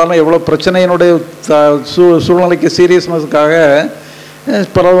தடவை வந்தாலும் எவ்வளோ பிரச்சனையினுடைய சூழ்நிலைக்கு சீரியஸ்னஸுக்காக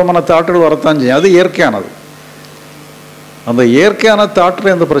பல விதமான தாட்டுகள் வரத்தான் செய்யும். அது இயற்கையானது. அந்த இயற்கையான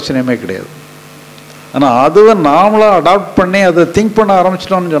தாட்டில் எந்த பிரச்சனையுமே கிடையாது. ஆனால் அதுவை நாமளாக அடாப்ட் பண்ணி அதை திங்க் பண்ண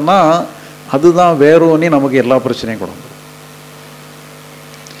ஆரம்பிச்சிட்டோம்னு சொன்னால், அதுதான் வேறோனி நமக்கு எல்லா பிரச்சனையும் கொடுக்கும்.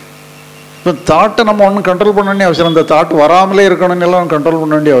 இப்போ தாட்டை நம்ம ஒன்றும் கண்ட்ரோல் பண்ண வேண்டிய அவசியம். அந்த தாட் வராமலே இருக்கணும்னு எல்லாம் கண்ட்ரோல்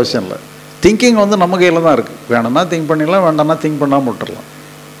பண்ண வேண்டிய அவசியம் இல்லை. திங்கிங் வந்து நம்ம கையில் தான் இருக்குது. வேணும்னா திங்க் பண்ணிடலாம், வேண்டாம்னா திங்க் பண்ணாமல் விட்டுடலாம்.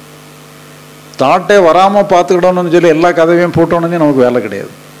 தாட்டே வராமல் பார்த்துக்கிடணும்னு சொல்லி எல்லா கதவையும் போட்டோன்னு நமக்கு வேலை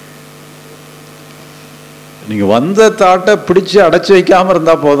கிடையாது. நீங்கள் வந்த தாட்டை பிடிச்சி அடைச்சி வைக்காமல்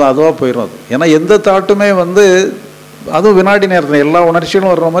இருந்தால் போதும், அதுவாக போயிடும். அது ஏன்னா எந்த தாட்டுமே வந்து அதுவும் வினாடி நேரத்தில் எல்லா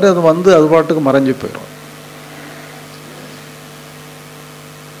உணர்ச்சிகளும் வர்ற மாதிரி அது வந்து அது பாட்டுக்கு மறைஞ்சு போயிடும்.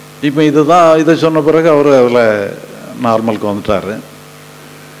 இப்போ இதை சொன்ன பிறகு அவர் அதில் நார்மலுக்கு வந்துட்டார்.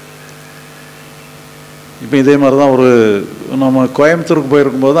 இப்போ இதே மாதிரி தான் நம்ம கோயம்புத்தூருக்கு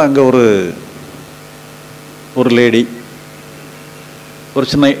போயிருக்கும்போது அங்கே ஒரு லேடி, ஒரு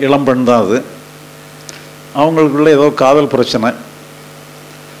சின்ன இளம்பெண் தான் அது. அவங்களுக்குள்ள ஏதோ காதல் பிரச்சனை.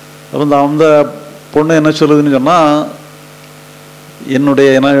 அப்போ அந்த பொண்ணு என்ன சொல்லுதுன்னு சொன்னால்,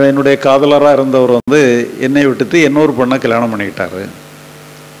 என்னுடைய காதலராக இருந்தவர் வந்து என்னை விட்டுட்டு இன்னொரு பொண்ணை கல்யாணம் பண்ணிக்கிட்டாரு.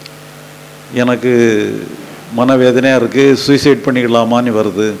 எனக்கு மனவேதனையாக இருக்குது, சூசைட் பண்ணிக்கலாமான்னு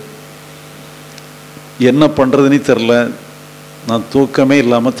வருது, என்ன பண்ணுறதுன்னு தெரில, நான் தூக்கமே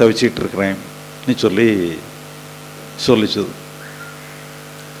இல்லாமல் தவிச்சிட்டு இருக்கிறேன்னு சொல்லிச்சுது.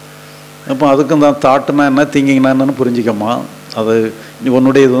 அப்போ அதுக்கும் தான் தாட்டுனா என்ன, திங்கிங்னா என்னன்னு புரிஞ்சிக்கம்மா. அது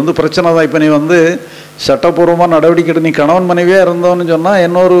உன்னுடைய இது வந்து பிரச்சனை தான். இப்போ நீ வந்து சட்டப்பூர்வமாக நடவடிக்கை நீ கணவன் மனைவியாக இருந்தோன்னு சொன்னால்,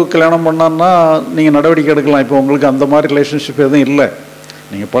 இன்னொரு கல்யாணம் பண்ணான்னா நீங்கள் நடவடிக்கை எடுக்கலாம். இப்போ உங்களுக்கு அந்த மாதிரி ரிலேஷன்ஷிப் எதுவும் இல்லை.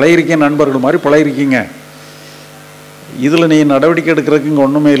 நீங்கள் பழகிருக்கீங்க, நண்பர்கள் மாதிரி பழகிருக்கீங்க. இதில் நீ நடவடிக்கை எடுக்கிறதுக்கு இங்கே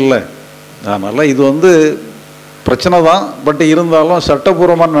ஒன்றுமே இல்லை. அதனால் இது வந்து பிரச்சனை தான். பட் இருந்தாலும்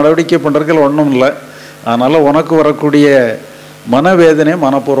சட்டப்பூர்வமான நடவடிக்கை பண்ணுறதுக்கு ஒன்றும் இல்லை. அதனால் உனக்கு வரக்கூடிய மனவேதனை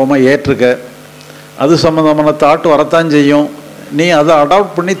மனப்பூர்வமாக ஏற்றுக்க. அது சம்மந்தமான தாட்டு வரத்தான் செய்யும். நீ அதை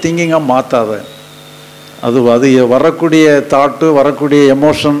அடாப்ட் பண்ணி திங்கிங்காக மாற்றாத. அது வரக்கூடிய தாட்டு, வரக்கூடிய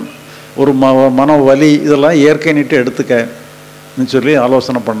எமோஷன், ஒரு மன வலி, இதெல்லாம் இயற்கை நீட்டு எடுத்துக்கன்னு சொல்லி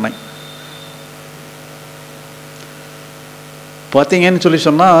ஆலோசனை பண்ணேன். பார்த்தீங்கன்னு சொல்லி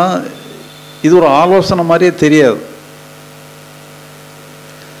சொன்னால், இது ஒரு ஆலோசனை மாதிரியே தெரியாது.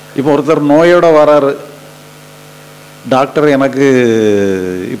 இப்போ ஒருத்தர் நோயோடு வராரு, டாக்டர் எனக்கு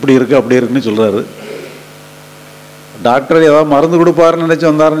இப்படி இருக்குது அப்படி இருக்குன்னு சொல்கிறாரு. டாக்டர் ஏதாவது மருந்து கொடுப்பாருன்னு நினச்சி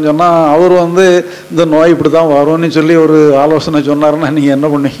வந்தாருன்னு சொன்னால், அவர் வந்து இந்த நோய் இப்படி தான் வரும்னு சொல்லி ஒரு ஆலோசனை சொன்னாருன்னா நீங்கள் என்ன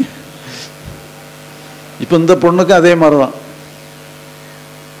பண்ணுவீங்க? இப்போ இந்த பொண்ணுக்கு அதே மாதிரி தான்,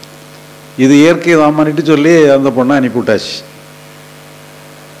 இது இயற்கை தான் பண்ணிட்டு சொல்லி அந்த பொண்ணை அனுப்பிவிட்டாச்சு.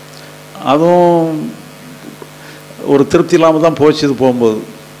 அதுவும் ஒரு திருப்தி இல்லாமல் தான் போச்சு இது போகும்போது.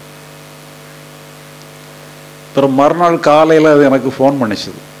 அப்புறம் மறுநாள் காலையில் அது எனக்கு ஃபோன்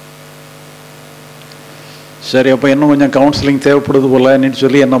பண்ணிச்சுது. சரி, அப்போ இன்னும் கொஞ்சம் கவுன்சிலிங் தேவைப்படுது போலன்னு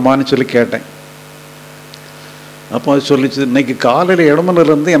சொல்லி என்னம்மான்னு சொல்லி கேட்டேன். அப்போ அது சொல்லிச்சு, இன்றைக்கி காலையில்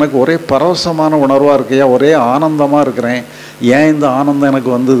எழுமனிலேருந்து எனக்கு ஒரே பரவசமான உணர்வாக இருக்கையா, ஒரே ஆனந்தமாக இருக்கிறேன், ஏன் இந்த ஆனந்தம்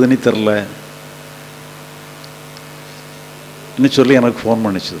எனக்கு வந்ததுன்னு தெரில இன்னும் சொல்லி எனக்கு ஃபோன்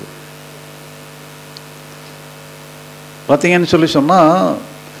பண்ணிச்சுது. பார்த்தீங்கன்னு சொல்லி சொன்னால்,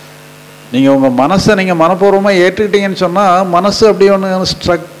 நீங்கள் உங்கள் மனசை நீங்கள் மனப்பூர்வமாக ஏற்றுக்கிட்டீங்கன்னு சொன்னால், மனசு அப்படியே ஒன்று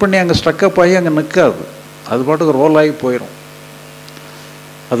ஸ்ட்ரக் பண்ணி அங்கே ஸ்ட்ரக்கப் ஆகி அங்கே நிற்காது, அது பாட்டுக்கு ரோல் ஆகி போயிடும்.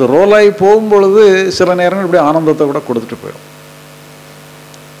 அது ரோல் ஆகி போகும்பொழுது சில நேரங்கள் இப்படி ஆனந்தத்தை கூட கொடுத்துட்டு போயிடும்.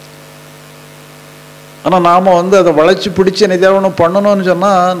 ஆனால் நாம் வந்து அதை வளைச்சி பிடிச்சி எதாவது ஒன்று பண்ணணும்னு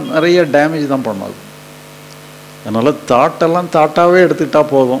சொன்னால் நிறைய டேமேஜ் தான் பண்ணாது. அதனால் தாட்டெல்லாம் தாட்டாகவே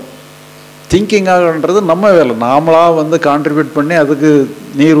எடுத்துக்கிட்டால் போதும். திங்கிங்காகன்றது நம்ம வேலை, நாமளாக வந்து கான்ட்ரிபியூட் பண்ணி அதுக்கு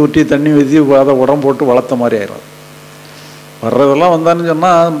நீர் ஊற்றி தண்ணி ஊற்றி அதை உடம்பு போட்டு வளர்த்த மாதிரி ஆயிடும். வர்றதெல்லாம் வந்தான்னு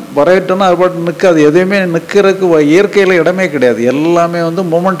சொன்னால் வரையிட்டோன்னா அது பாட்டு நிற்காது, எதையுமே நிற்கிறதுக்கு இயற்கையில் இடமே கிடையாது, எல்லாமே வந்து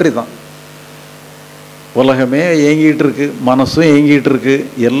மொமெண்ட்ரி தான். உலகமே இயங்கிட்டு இருக்கு, மனசும் இயங்கிட்டு இருக்கு,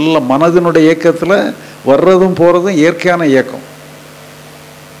 எல்லா மனதினுடைய இயக்கத்தில் வர்றதும் போகிறதும் இயற்கையான இயக்கம்.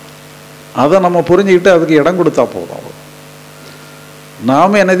 அதை நம்ம புரிஞ்சுக்கிட்டு அதுக்கு இடம் கொடுத்தா போதும்.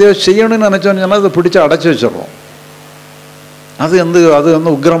 நாம் என்னதையோ செய்யணும்னு நினச்சோன்னு சொன்னால் அதை பிடிச்சி அடைச்சி வச்சிடறோம், அது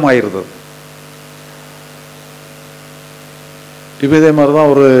வந்து உக்கிரமாயிருது. இப்போ இதே மாதிரி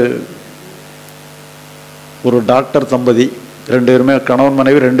தான் ஒரு டாக்டர் தம்பதி, 2 பேருமே கணவன்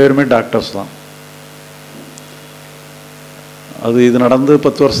மனைவி 2 பேருமே டாக்டர்ஸ் தான். இது நடந்து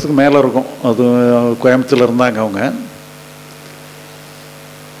 10 வருஷத்துக்கு மேலே இருக்கும். அது கோயம்புத்தூரில் இருந்தாங்க அவங்க.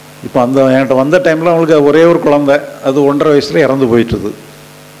 இப்போ என்கிட்ட வந்த டைமில் அவங்களுக்கு ஒரே ஒரு குழந்தை, அது 1.5 வயசில் இறந்து போயிட்டுது.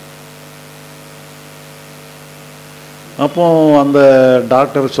 அப்போ அந்த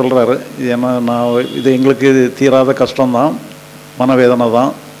டாக்டர் சொல்கிறாரு, இது எங்களுக்கு தீராத கஷ்டம்தான், மனவேதனை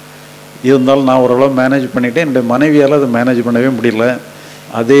தான், இருந்தாலும் நான் ஓரளவு மேனேஜ் பண்ணிவிட்டேன், என்னுடைய மனைவியால் அதை மேனேஜ் பண்ணவே முடியல,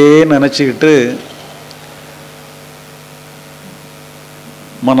 அதே நினச்சிக்கிட்டு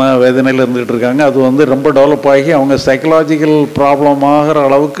மன வேதனையில் இருந்துகிட்டு இருக்காங்க. அது வந்து ரொம்ப டெவலப் ஆகி அவங்க சைக்கலாஜிக்கல் ப்ராப்ளம் ஆகிற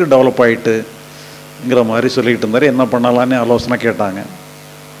அளவுக்கு டெவலப் ஆகிட்டுங்கிற மாதிரி சொல்லிக்கிட்டு இருந்தார். என்ன பண்ணலான்னு ஆலோசனை கேட்டாங்க.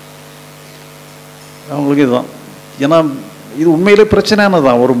 அவங்களுக்கு இதுதான், ஏன்னா இது உண்மையிலே பிரச்சனையானது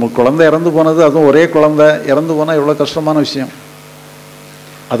தான். ஒரு குழந்தை இறந்து போனது, அதுவும் ஒரே குழந்தை இறந்து போனால் எவ்வளோ கஷ்டமான விஷயம்.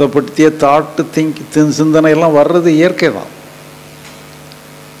 அதை பற்றிய தாட்டு சிந்தனையெல்லாம் வர்றது இயற்கை தான்.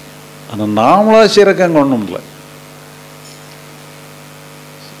 ஆனால் நாமளாக செய்கிறக்கு அங்கே ஒன்றும் இல்லை.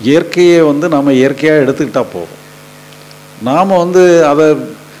 இயற்கையை வந்து நம்ம இயற்கையாக எடுத்துக்கிட்டால் போதும். நாம் வந்து அதை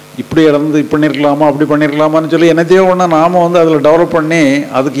இப்படி இப்படி பண்ணியிருக்கலாமா அப்படி பண்ணியிருக்கலாமான்னு சொல்லி என்னத்தையோ ஒன்று நாம் வந்து அதில் டெவலப் பண்ணி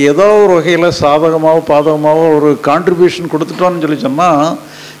அதுக்கு ஏதோ ஒரு வகையில் சாதகமாகவோ பாதகமாகவோ ஒரு கான்ட்ரிபியூஷன் கொடுத்துட்டோன்னு சொல்லி சொன்னால்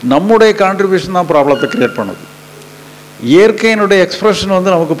நம்முடைய கான்ட்ரிபியூஷன் தான் ப்ராப்ளத்தை க்ரியேட் பண்ணுது. இயற்கையினுடைய எக்ஸ்ப்ரெஷன்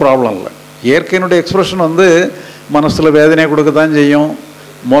வந்து நமக்கு ப்ராப்ளம் இல்லை. இயற்கையினுடைய எக்ஸ்ப்ரெஷன் வந்து மனசில் வேதனையை கொடுக்கத்தான் செய்யும்,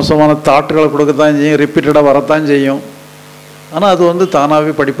 மோசமான தாட்டுகளை கொடுக்கத்தான் செய்யும், ரிப்பீட்டடாக வரத்தான் செய்யும். ஆனால் அது வந்து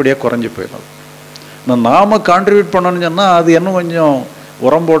தானாகவே படிப்படியாக குறைஞ்சி போயிடும். நாம் கான்ட்ரிபியூட் பண்ணணும்னு சொன்னால் அது இன்னும் கொஞ்சம்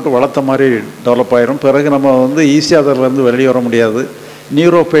உரம் போட்டு வளர்த்த மாதிரி டெவலப் ஆகிரும். பிறகு நம்ம வந்து ஈஸியாக அதிலேருந்து வெளியே வர முடியாது,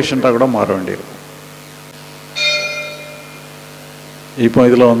 நியூரோ பேஷண்ட்டாக கூட மாற வேண்டியிருக்கும். இப்போ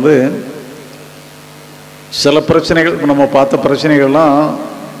இதில் வந்து சில பிரச்சனைகள், நம்ம பார்த்த பிரச்சனைகள்லாம்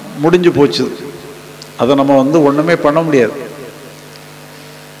முடிஞ்சு போச்சு, அதை நம்ம வந்து ஒன்றுமே பண்ண முடியாது.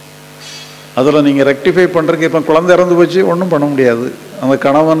 அதில் நீங்கள் ரெக்டிஃபை பண்ணுறதுக்கு, இப்போ குழந்தை இறந்து போச்சு, ஒன்றும் பண்ண முடியாது. அந்த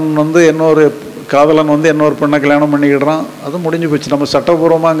கணவன் வந்து காதலன் வந்து இன்னொரு பெண்ணை கல்யாணம் பண்ணிக்கிடுறான், அது முடிஞ்சு போச்சு. நம்ம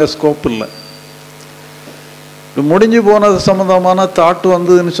சட்டபூர்வமாக அங்கே ஸ்கோப் இல்லை. இப்போ முடிஞ்சு போனது சம்மந்தமான தாட்டு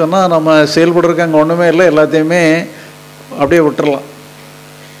வந்ததுன்னு சொன்னால் நம்ம செயல்படுறதுக்கு அங்கே ஒன்றுமே இல்லை, எல்லாத்தையுமே அப்படியே விட்டுடலாம்.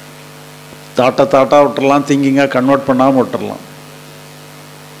 தாட்டாக விட்டுடலாம், திங்கிங்காக கன்வெர்ட் பண்ணாமல் விட்டுடலாம்.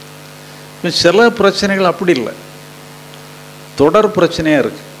 இப்போ சில பிரச்சனைகள் அப்படி இல்லை, தொடர் பிரச்சனையாக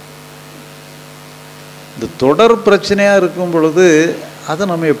இருக்குது. இந்த தொடர் பிரச்சனையாக இருக்கும் பொழுது அதை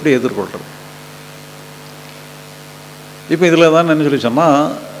நம்ம எப்படி எதிர்கொள்கிறது? இப்போ இதில் தான் என்ன சொல்லி சொன்னால்,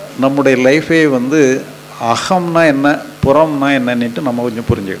 நம்முடைய லைஃபே வந்து அகம்னா என்ன, புறம்னா என்னன்னுட்டு நம்ம கொஞ்சம்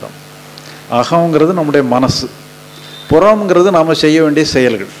புரிஞ்சுக்கிட்டோம். அகங்கிறது நம்முடைய மனசு, புறம்ங்கிறது நாம் செய்ய வேண்டிய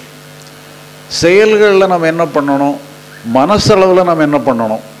செயல்கள். செயல்களில் நம்ம என்ன பண்ணணும், மனசளவில் நம்ம என்ன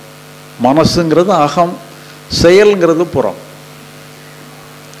பண்ணணும். மனசுங்கிறது அகம், செயல்ங்கிறது புறம்.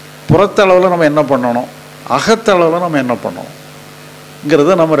 புறத்தளவில் நம்ம என்ன பண்ணணும், அகத்தளவில் நம்ம என்ன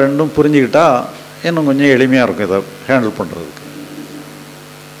பண்ணணுங்கிறத நம்ம ரெண்டும் புரிஞ்சுக்கிட்டா இன்னும் கொஞ்சம் எளிமையாக இருக்கும் இதை ஹேண்டில் பண்ணுறதுக்கு.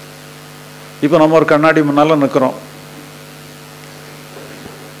 இப்போ நம்ம ஒரு கண்ணாடி முன்னால் நிற்கிறோம்,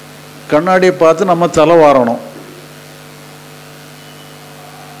 கண்ணாடியை பார்த்து நம்ம தலை வாரணும்.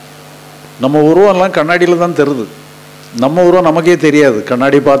 நம்ம உருவம்லாம் கண்ணாடியில் தான் தெரியுது, நம்ம உருவம் நமக்கே தெரியாது,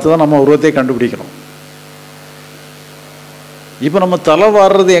 கண்ணாடியை பார்த்து தான் நம்ம உருவத்தை கண்டுபிடிக்கிறோம். இப்போ நம்ம தலை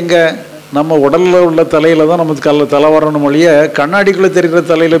வாடுறது எங்கே, நம்ம உடலில் உள்ள தலையில் தான் நமக்கு தலை வரணும் மொழிய கண்ணாடிக்குள்ளே தெரிகிற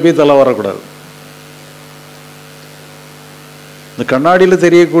தலையில் போய் தலை வரக்கூடாது. இந்த கண்ணாடியில்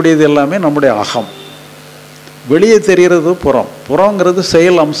தெரியக்கூடியது எல்லாமே நம்முடைய அகம். வெளியே தெரிகிறது புறம். புறங்கிறது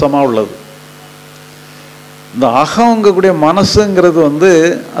செயல் அம்சமாக உள்ளது. இந்த அகங்கக்கூடிய மனசுங்கிறது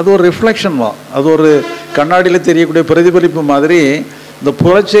அது ஒரு ரிஃப்ளெக்ஷன் தான். அது ஒரு கண்ணாடியில் தெரியக்கூடிய பிரதிபலிப்பு மாதிரி இந்த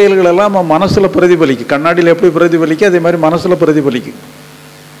புறச்செயல்களெல்லாம் நம்ம மனசில் பிரதிபலிக்கும். கண்ணாடியில் எப்படி பிரதிபலிக்கும் அதே மாதிரி மனசில் பிரதிபலிக்கும்.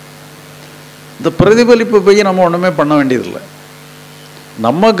 இந்த பிரதிபலிப்பு போய் நம்ம ஒன்றுமே பண்ண வேண்டியதில்லை.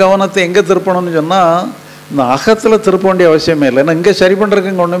 நம்ம கவனத்தை எங்கே திருப்பணும்னு சொன்னால் இந்த அகத்தில் திருப்ப வேண்டிய அவசியமே இல்லை. ஏன்னா இங்கே சரி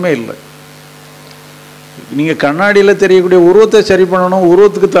பண்ணுறதுக்கு இங்கே ஒன்றுமே இல்லை. நீங்கள் கண்ணாடியில் தெரியக்கூடிய உருவத்தை சரி பண்ணணும்,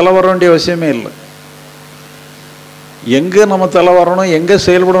 உருவத்துக்கு தலை வர வேண்டிய அவசியமே இல்லை. எங்கே நம்ம தலை வரணும், எங்கே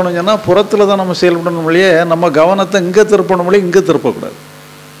செயல்படணும்னு சொன்னால் புறத்தில் தான் நம்ம செயல்படணும் இல்லையே. நம்ம கவனத்தை இங்கே திருப்பணும் இல்லையே, இங்கே திருப்பக்கூடாது.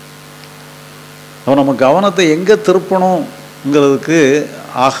 அப்போ நம்ம கவனத்தை எங்கே திருப்பணுங்கிறதுக்கு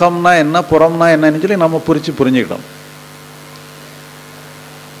அகம்னா என்ன புறம்னா என்னன்னு சொல்லி நம்ம புரிஞ்சுக்கிட்டோம்.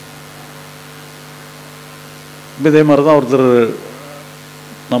 இதே மாதிரி தான் ஒருத்தர்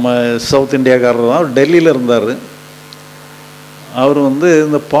நம்ம சவுத் இந்தியாக்காரர் தான், அவர் டெல்லியில் இருந்தார். அவர்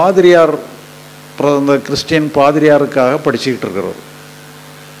இந்த பாதிரியார், இந்த கிறிஸ்டியன் பாதிரியாருக்காக படிச்சுக்கிட்டு இருக்கிறவர்.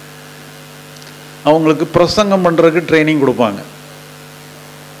 அவங்களுக்கு பிரசங்கம் பண்ணுறதுக்கு ட்ரைனிங் கொடுப்பாங்க.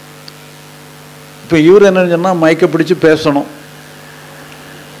 இப்போ இவர் என்னன்னு சொன்னால் மைக்கை பிடிச்சி பேசணும்.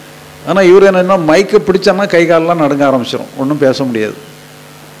 ஆனால் இவர் என்னன்னா மைக்கை பிடிச்சோன்னா கை காலெலாம் நடுங்க ஆரம்பிச்சிடும், ஒன்றும் பேச முடியாது.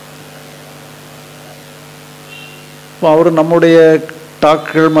 இப்போ அவர் நம்முடைய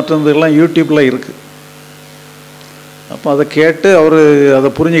டாக்குகள் மற்றதெல்லாம் யூடியூப்பில் இருக்குது. அப்போ அதை கேட்டு அவர் அதை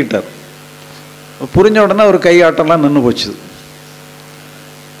புரிஞ்சுக்கிட்டார். புரிஞ்ச உடனே அவர் கை ஆட்டம்லாம் நின்று போச்சு.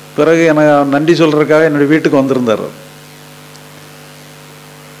 பிறகு எனக்கு நன்றி சொல்கிறதுக்காக என்னுடைய வீட்டுக்கு வந்திருந்தார்.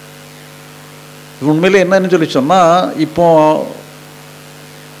 உண்மையில் என்னன்னு சொல்லி சொன்னால் இப்போ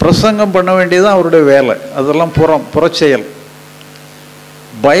பிரசங்கம் பண்ண வேண்டியது அவருடைய வேலை. அதெல்லாம் புறச்செயல்.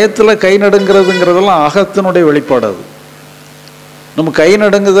 பயத்தில் கை நடுங்கிறதுங்கிறதெல்லாம் அகத்தினுடைய வெளிப்பாடு. அது நம்ம கை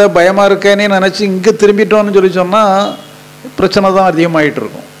நடுங்குத பயமாக இருக்கேனே நினச்சி இங்கே திரும்பிட்டோம்னு சொல்லி சொன்னால் பிரச்சனை தான் அதிகமாகிட்டு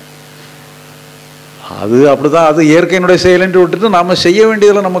இருக்கும். அது அப்படி தான், அது இயற்கையினுடைய செயலன்ட்டு விட்டுட்டு நாம் செய்ய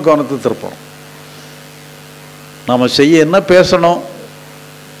வேண்டியதில் நம்ம கவனத்தை திருப்போம். நம்ம செய்ய என்ன பேசணும்,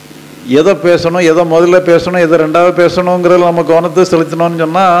 எதை பேசணும், எதை முதல்ல பேசணும், எதை ரெண்டாவது பேசணுங்கிறத நம்ம கவனத்தை செலுத்தினோன்னு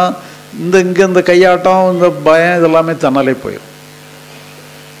சொன்னால் இங்கே இந்த கையாட்டம், இந்த பயம் இதெல்லாமே தன்னாலே போயிடும்.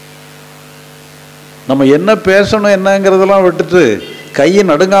 நம்ம என்ன பேசணும் என்னங்கிறதெல்லாம் விட்டுட்டு கையை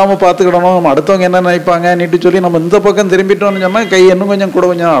நடுங்காமல் பார்த்துக்கிடணும். நம்ம அடுத்தவங்க என்ன நினைப்பாங்க நீட்டு சொல்லி நம்ம இந்த பக்கம் திரும்பிட்டோம்னு சொன்னால் கை இன்னும் கொஞ்சம் கூட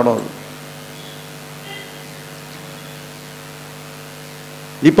கொஞ்சம் ஆடும்.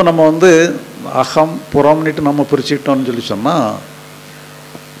 இப்போ நம்ம அகம் புறம்னுட்டு நம்ம பிரிச்சுக்கிட்டோம்னு சொல்லி சொன்னால்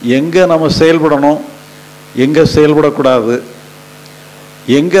எங்கே நம்ம செயல்படணும், எங்கே செயல்படக்கூடாது,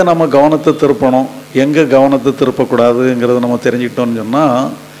 எங்கே நம்ம கவனத்தை திருப்பணும், எங்கே கவனத்தை திருப்பக்கூடாதுங்கிறத நம்ம தெரிஞ்சுக்கிட்டோம்னு சொன்னால்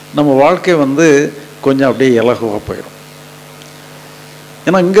நம்ம வாழ்க்கை கொஞ்சம் அப்படியே இலகுவாக போயிடும்.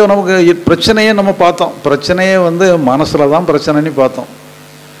 ஏன்னா இங்கே நமக்கு பிரச்சனையே நம்ம பார்த்தோம். பிரச்சனையே மனசில் தான் பிரச்சனைன்னு பார்த்தோம்.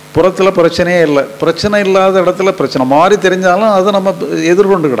 புறத்தில் பிரச்சனையே இல்லை. பிரச்சனை இல்லாத இடத்துல பிரச்சனை மாதிரி தெரிஞ்சாலும் அதை நம்ம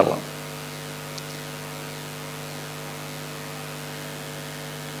எதிர்கொண்டுக்கிடலாம்.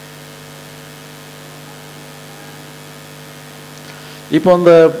 இப்போ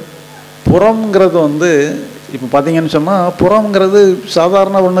இந்த புறம்ங்கிறது இப்போ பார்த்தீங்கன்னு சொன்னால் புறம்ங்கிறது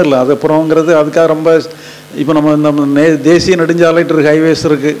சாதாரண ஒன்றும் இல்லை. அது புறம்ங்கிறது அதுக்காக ரொம்ப இப்போ நம்ம தேசிய நெடுஞ்சாலைட்டு இருக்கு, ஹைவேஸ்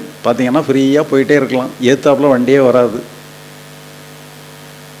இருக்குது. பார்த்தீங்கன்னா ஃப்ரீயாக போயிட்டே இருக்கலாம், ஏத்தாப்பில் வண்டியே வராது.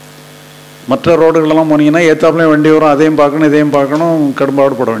 மற்ற ரோடுகளெல்லாம் போனீங்கன்னா ஏத்தாப்புலையும் வண்டி வரும், அதையும் பார்க்கணும் இதையும் பார்க்கணும்,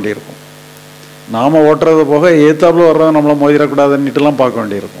 கடும்பாடு போட வேண்டியிருக்கும். நாம் ஓட்டுறது போக ஏத்தாப்பில் வர்றதை நம்மளை மோதிடக்கூடாதுன்னுட்டுலாம் பார்க்க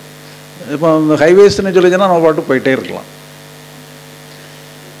வேண்டியிருக்கும். இப்போ அந்த ஹைவேஸ்ன்னு சொல்லிச்சுன்னா நம்ம பாட்டு போயிட்டே இருக்கலாம்.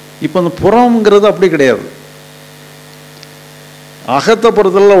 இப்போ அந்த புறம்ங்கிறது அப்படி கிடையாது. அகத்தை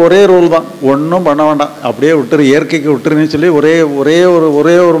பொறுத்தல ஒரே ரூல் தான், ஒன்றும் பண்ண வேண்டாம், அப்படியே விட்டுரு, இயற்கைக்கு விட்டுருன்னு சொல்லி ஒரே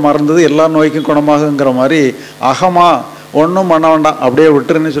ஒரு மறந்தது எல்லா நோய்க்கும் குணமாகுங்கிற மாதிரி அகமா ஒன்றும் பண்ண வேண்டாம் அப்படியே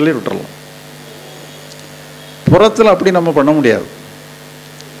விட்டுருன்னு சொல்லி விட்டுறலாம். புறத்தில் அப்படி நம்ம பண்ண முடியாது.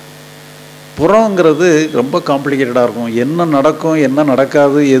 புறங்கிறது ரொம்ப காம்ப்ளிகேட்டடாக இருக்கும். என்ன நடக்கும் என்ன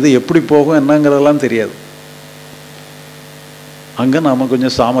நடக்காது, எது எப்படி போகும் என்னங்கிறதெல்லாம் தெரியாது. அங்கே நாம்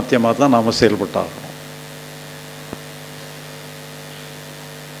கொஞ்சம் சாமர்த்தியமாக தான் நாம் செயல்பட்டாகணும்.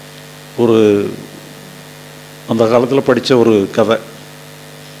 ஒரு அந்த காலத்தில் படித்த ஒரு கதை,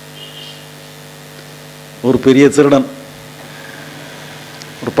 ஒரு பெரிய திருடன்,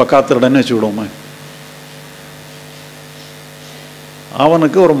 ஒரு பக்கா திருடன்னு வச்சுக்கிடுவோமே,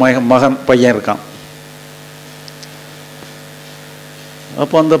 அவனுக்கு ஒரு பையன் இருக்கான்.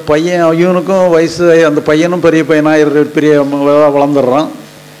 அப்போ அந்த பையன், இவனுக்கும் வயசு, அந்த பையனும் பெரிய பையனாக பெரிய வளர்ந்துடுறான்.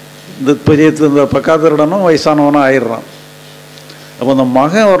 இந்த பக்கத்து திருடனும் வயசானவனும் ஆயிடுறான். அப்போ அந்த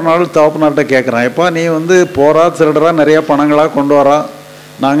மகன் ஒரு நாள் தகப்பனார்ட்ட கேட்குறான், எப்பா நீ வந்து போகிறா திருடுறா நிறையா பணங்களாக கொண்டு வரா,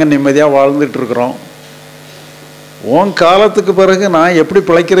 நாங்கள் நிம்மதியாக வாழ்ந்துட்டுருக்குறோம், உன் காலத்துக்கு பிறகு நான் எப்படி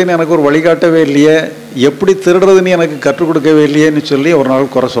பிழைக்கிறேன்னு எனக்கு ஒரு வழிகாட்டவே இல்லையே, எப்படி திருடுறதுன்னு எனக்கு கற்றுக் கொடுக்கவே இல்லையேன்னு சொல்லி ஒரு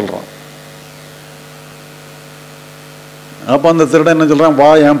நாள் குறை சொல்கிறான். அப்போ அந்த திருடன் என்ன சொல்கிறான்,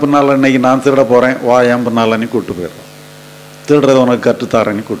 வா என் பின்னால் இன்னைக்கு நான் திருட போகிறேன், வா என் பின்னாலன்னு கூப்பிட்டு போயிடுறான். திருடுறதை உனக்கு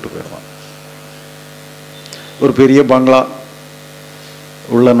கற்றுத்தாரன்னு கூப்பிட்டு போயிடுறான். ஒரு பெரிய பங்களா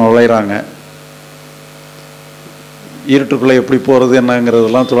உள்ள நுழையிறாங்க. இருட்டுக்குள்ளே எப்படி போகிறது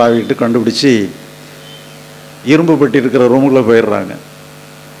என்னங்கிறதெல்லாம் துளாவிட்டு கண்டுபிடிச்சி இரும்பு பெட்டி இருக்கிற ரூமுக்குள்ளே போயிடுறாங்க.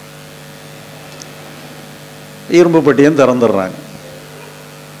 இரும்பு பெட்டியும் திறந்துடுறாங்க.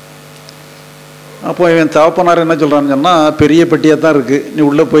 அப்போ இவன் தகப்பனார் என்ன சொல்கிறான்னு சொன்னால், பெரிய பெட்டியாக தான் இருக்குது, நீ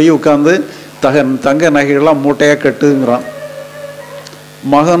உள்ளே போய் உட்காந்து தங்க நகைகள்லாம் மூட்டையாக கட்டுங்கிறான்.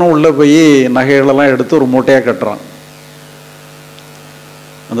 மகனும் உள்ளே போய் நகைகளெல்லாம் எடுத்து ஒரு மூட்டையாக கட்டுறான்.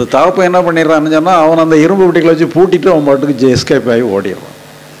 அந்த தகப்பன் என்ன பண்ணிடுறான்னு சொன்னால், அவன் அந்த இரும்பு பெட்டிகளை வச்சு பூட்டிட்டு அவன் பாட்டுக்கு எஸ்கேப் ஆகி ஓடிடுறான்.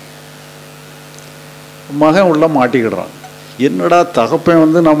 மகன் உள்ள மாட்டிக்கிடுறான். என்னடா தகப்பன்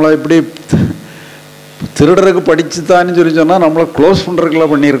வந்து நம்மளை இப்படி திருடுறதுக்கு படிச்சுத்தான்னு சொல்லி சொன்னால் நம்மளை க்ளோஸ்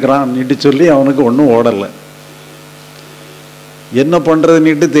பண்ணுறதுக்குலாம் பண்ணியிருக்கிறான் நீட்டு சொல்லி அவனுக்கு ஒன்றும் ஓடலை. என்ன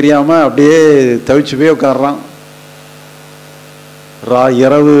பண்ணுறதுன்னுட்டு தெரியாமல் அப்படியே தவிச்சு போய் உட்காடுறான்.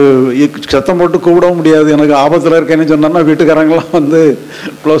 இரவு சத்தம் போட்டு கூப்பிடவும் முடியாது, எனக்கு ஆபத்தில் இருக்கேன்னு சொன்னோன்னா வீட்டுக்காரங்களாம் வந்து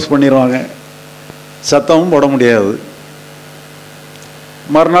க்ளோஸ் பண்ணிடுவாங்க, சத்தமும் போட முடியாது.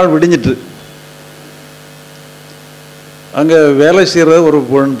 மறுநாள் விடிஞ்சிட்டு அங்கே வேலை செய்கிற ஒரு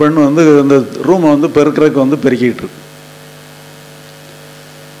பெண் வந்து அந்த ரூமை வந்து பெருக்கிறதுக்கு வந்து பெருக்கிக்கிட்டு இருக்கு.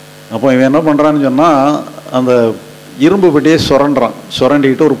 அப்போ இவன் என்ன பண்ணுறான்னு சொன்னால், அந்த இரும்பு பெட்டியை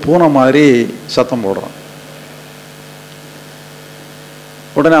சுரண்டிக்கிட்டு ஒரு பூனை மாதிரி சத்தம் போடுறான்.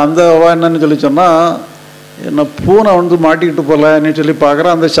 உடனே அந்த என்னன்னு சொல்லி சொன்னால், என்ன பூனை வந்து மாட்டிக்கிட்டு போகலன்னு சொல்லி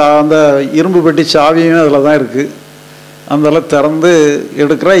பார்க்குறேன். அந்த இரும்பு பெட்டி சாவியும் அதில் தான் இருக்குது. அந்தால திறந்து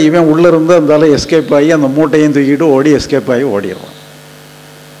எடுக்கிற இவன் உள்ளே இருந்து அந்தால எஸ்கேப் ஆகி அந்த மூட்டையும் தூக்கிட்டு ஓடி எஸ்கேப் ஆகி ஓடிடுறான்.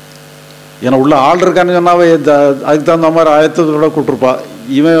 ஏன்னா உள்ள ஆள் இருக்கான்னு சொன்னால் அதுக்கு தகுந்த மாதிரி ஆயத்தத்தோட கூப்பிட்டுருப்பா.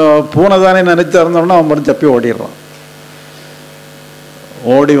 இவன் பூனை தானே நினைச்சு திறந்தோம்னா அவன் மட்டும் தப்பி ஓடிடுறான்.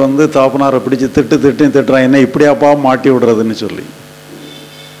 ஓடி வந்து தாப்பனாரை பிடிச்சி திட்டுறான், என்ன இப்படியாப்பா மாட்டி விடுறதுன்னு சொல்லி.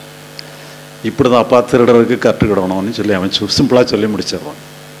 இப்படி தான் அப்பா திருடுறதுக்கு கற்றுக்கிடணும்னு சொல்லி அவன் சிம்பிளாக சொல்லி முடிச்சிடுறான்.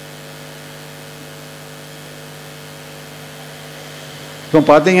 இப்போ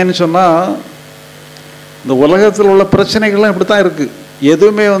பார்த்தீங்கன்னு சொன்னால், இந்த உலகத்தில் உள்ள பிரச்சனைகள்லாம் இப்படி தான் இருக்குது.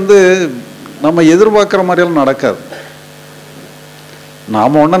 எதுவுமே வந்து நம்ம எதிர்பார்க்குற மாதிரியெல்லாம் நடக்காது.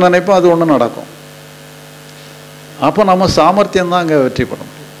 நாம் ஒன்று நினைப்போம், அது ஒன்று நடக்கும். அப்போ நம்ம சாமர்த்தியம் தான் அங்கே வெற்றி பெற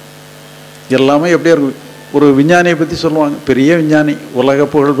முடியும். எல்லாமே எப்படியா இருக்கும். ஒரு விஞ்ஞானியை பற்றி சொல்லுவாங்க, பெரிய விஞ்ஞானி, உலக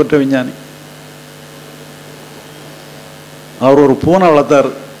புகழ்பெற்ற விஞ்ஞானி. அவர் ஒரு பூனை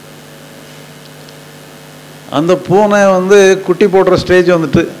வளர்த்தார். அந்த பூனை வந்து குட்டி போடுற ஸ்டேஜ்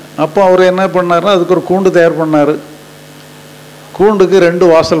வந்துட்டு, அப்போ அவர் என்ன பண்ணார்னா அதுக்கு ஒரு கூண்டு தயார் பண்ணார். கூண்டுக்கு 2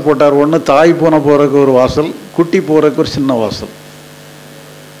 வாசல் போட்டார். ஒன்று தாய் பூனை போகிறதுக்கு ஒரு வாசல், குட்டி போகிறதுக்கு ஒரு சின்ன வாசல்.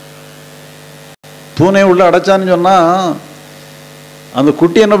 பூனை உள்ள அடைச்சான்னு சொன்னால், அந்த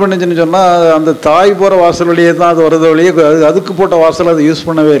குட்டி என்ன பண்ணுச்சுன்னு சொன்னால், அந்த தாய் போகிற வாசல் வழியே தான் அது வரது வழியே, அதுக்கு போட்ட வாசல் அதை யூஸ்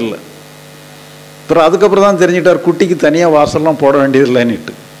பண்ணவே இல்லை. அப்புறம் அதுக்கப்புறம் தான் தெரிஞ்சிட்டார் குட்டிக்கு தனியாக வாசல்லாம் போட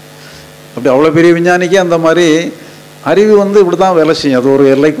வேண்டியதில்லைன்னுட்டு. அப்படி அவ்வளோ பெரிய விஞ்ஞானிக்கு அந்த மாதிரி அறிவு வந்து இப்படி தான் வேலை செய்யும். அது ஒரு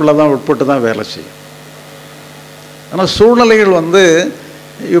எல்லைக்குள்ளே தான் உட்பட்டு தான் வேலை செய்யும். ஆனால் சூழ்நிலைகள் வந்து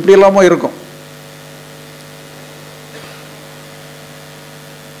இப்படி இல்லாமல் இருக்கும்.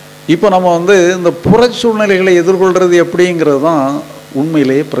 இப்போ நம்ம வந்து இந்த புற சூழ்நிலைகளை எதிர்கொள்கிறது எப்படிங்கிறது தான்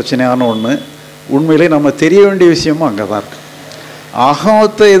உண்மையிலேயே பிரச்சனையான ஒன்று. உண்மையிலேயே நம்ம தெரிய வேண்டிய விஷயமும் அங்கே தான் இருக்குது.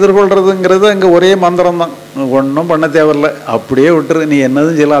 அகத்தை எதிர்கொள்கிறதுங்கிறது அங்கே ஒரே மந்திரம் தான், ஒன்றும் பண்ண தேவையில்லை, அப்படியே விட்டுரு, நீ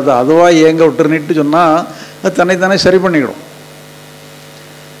என்னதும் செய்யலாம், அது அதுவாக ஏங்க விட்டுருன்னுட்டு சொன்னால் அது தன்னைத்தானே சரி பண்ணிக்கிடும்.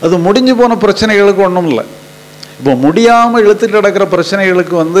 அது முடிஞ்சு போன பிரச்சனைகளுக்கு ஒன்றும் இல்லை. இப்போ முடியாமல் இழுத்துட்டு கிடக்கிற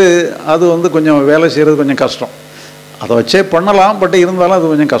பிரச்சனைகளுக்கு வந்து அது வந்து கொஞ்சம் வேலை செய்கிறது கொஞ்சம் கஷ்டம். அதை வச்சே பண்ணலாம், பட் இருந்தாலும்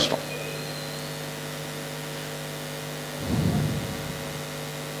அது கொஞ்சம் கஷ்டம்.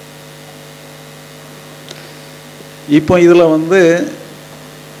 இப்போ இதில் வந்து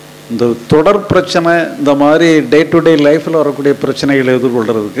இந்த தொடர் பிரச்சனை, இந்த மாதிரி டே டு டே லைஃப்பில் வரக்கூடிய பிரச்சனைகளை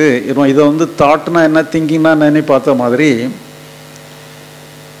எதிர்கொள்கிறதுக்கு இதை வந்து தாட்னா என்ன, திங்கிங்னா என்னன்னு பார்த்த மாதிரி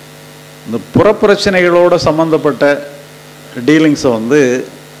இந்த புறப்பிரச்சனைகளோட சம்மந்தப்பட்ட டீலிங்ஸை வந்து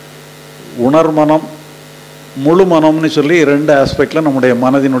உணர்மனம், முழு மனம்னு சொல்லி 2 ஆஸ்பெக்டில் நம்முடைய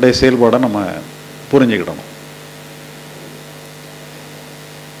மனதினுடைய செயல்பாடை நம்ம புரிஞ்சுக்கிடணும்.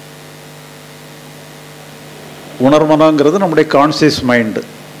 உணர்மனங்கிறது நம்முடைய கான்சியஸ் மைண்டு,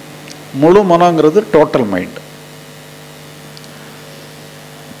 முழு மனங்கிறது டோட்டல் மைண்ட்.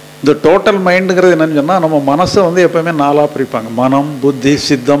 இந்த டோட்டல் மைண்டுங்கிறது என்னன்னு சொன்னால், நம்ம மனசை வந்து எப்போவுமே 4ஆக பிரிப்பாங்க. மனம், புத்தி,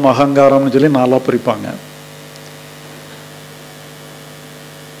 சித்தம், அகங்காரம்னு சொல்லி 4ஆக பிரிப்பாங்க.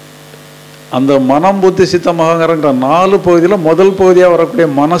 அந்த மனம், புத்தி, சித்தம், அகங்காரங்கிற 4 பகுதியில் முதல் பகுதியாக வரக்கூடிய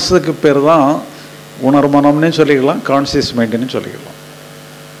மனசுக்கு பேர் தான் உணர்மனம்னு சொல்லிக்கலாம், கான்சியஸ் மைண்டுன்னு சொல்லிக்கலாம்.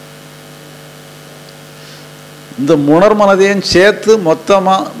 இந்த உணர்மனதையும் சேர்த்து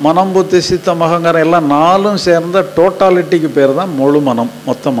மொத்தமாக மனம், புத்தி, சித்தம், அகங்காரம் எல்லாம் 4ம் சேர்ந்த டோட்டாலிட்டிக்கு பேர் தான் முழு மனம்,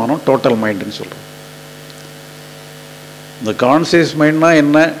 மொத்த மனம், டோட்டல் மைண்டுன்னு சொல்கிறோம். இந்த கான்சியஸ் மைண்ட்னா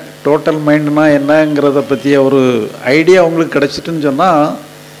என்ன, டோட்டல் மைண்டுனா என்னங்கிறத பற்றிய ஒரு ஐடியா உங்களுக்கு கிடச்சிட்டுன்னு சொன்னால்,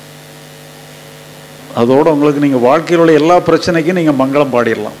 அதோடு உங்களுக்கு நீங்கள் வாழ்க்கையில் உள்ள எல்லா பிரச்சனைக்கும் நீங்கள் மங்களம்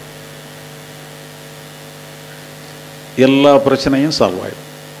பாடிடலாம். எல்லா பிரச்சனையும் சால்வ் ஆகிடும்.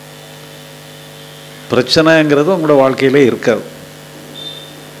 பிரச்சனைங்கிறது உங்களோட வாழ்க்கையிலே இருக்காது.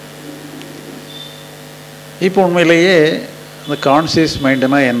 இப்போ உண்மையிலேயே இந்த கான்சியஸ்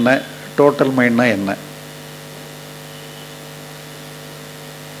மைண்டுனா என்ன, டோட்டல் மைண்ட்னா என்ன?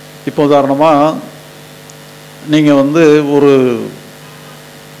 இப்போ உதாரணமாக நீங்கள் வந்து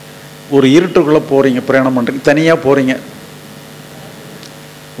ஒரு இருட்டுக்குள்ளே போகிறீங்க, பிரயாணம் பண்ணுறீங்க, தனியாக போகிறீங்க.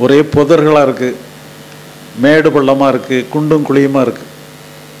 ஒரே புதர்களாக இருக்குது, மேடு பள்ளமாக இருக்குது, குண்டும் குழியுமாக இருக்குது,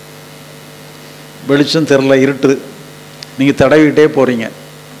 வெளிச்சம் தெரில, இருட்டு, நீங்கள் தடவிக்கிட்டே போகிறீங்க.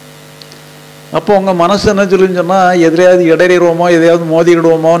 அப்போ உங்கள் மனசு என்ன சொல்லுன்னு சொன்னால், எதிரையாவது இடறிடுவோமோ, எதையாவது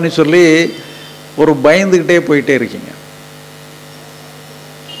மோதிடுவோமோன்னு சொல்லி ஒரு பயந்துக்கிட்டே போயிட்டே இருக்கீங்க.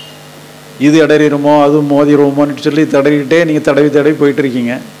 இது இடறிடுமோ, அது மோதிடுவோமோன்னு சொல்லி தடவிக்கிட்டே நீங்கள் தடவி போயிட்டு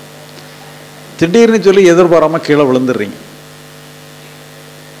இருக்கீங்க. திடீர்னு சொல்லி எதிர்பாராமல் கீழே விழுந்துடுறீங்க.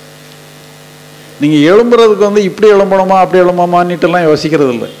 நீங்கள் எழும்புறதுக்கு வந்து இப்படி எழும்பணுமா அப்படி எழும்பமான்னுட்டுலாம்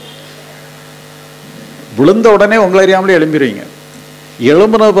யோசிக்கிறது இல்லை. விழுந்த உடனே உங்களை அறியாமலே எழும்பிடுவீங்க.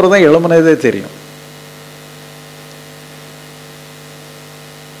 எழும்புன பிறகு தான் எழும்புனதே தெரியும்.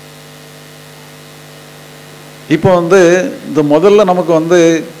 இப்போ வந்து இந்த முதல்ல நமக்கு வந்து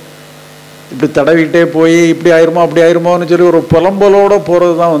இப்படி தடவிக்கிட்டே போய் இப்படி ஆயிருமோ அப்படி ஆயிருமோன்னு சொல்லி ஒரு புலம்பலோடு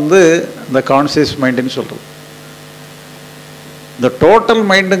போகிறது தான் வந்து இந்த கான்சியஸ் மைண்டுன்னு சொல்கிறது. இந்த டோட்டல்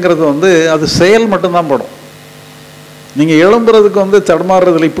மைண்டுங்கிறது வந்து அது செயல் மட்டும்தான் படும். நீங்கள் எழும்புறதுக்கு வந்து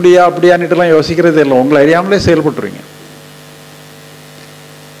தடுமாறுறதில்லை, இப்படியா அப்படியான்னுட்டுலாம் யோசிக்கிறதே இல்லை. உங்களை அறியாமலே செயல்பட்டுருவீங்க.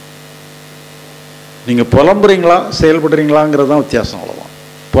 நீங்கள் புலம்புறீங்களா செயல்படுறீங்களாங்கிறது தான் வித்தியாசம், அவ்வளோதான்.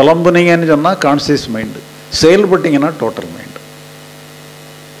 புலம்புனீங்கன்னு சொன்னால் கான்சியஸ் மைண்டு, செயல்பட்டீங்கன்னா டோட்டல் மைண்டு.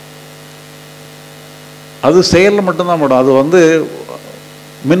 அது செயலில் மட்டும்தான் படும். அது வந்து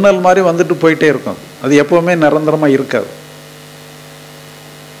மின்னல் மாதிரி வந்துட்டு போயிட்டே இருக்கும். அது எப்போவுமே நிரந்தரமாக இருக்காது.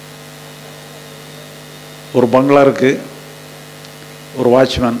 ஒரு பங்களா இருக்குது, ஒரு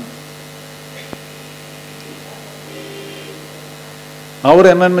வாட்ச்மேன்,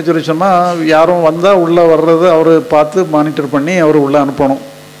 அவர் என்னென்னு சொல்லி சொன்னால், யாரும் வந்தால் உள்ளே வர்றது அவர் பார்த்து மானிட்டர் பண்ணி அவர் உள்ளே அனுப்பணும்.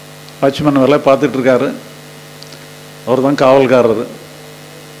 வாட்ச்மேன் வேலை பார்த்துட்ருக்காரு, அவர் தான் காவல்காரர்.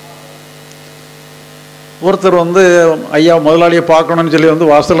 ஒருத்தர் வந்து ஐயா முதலாளியை பார்க்கணுன்னு சொல்லி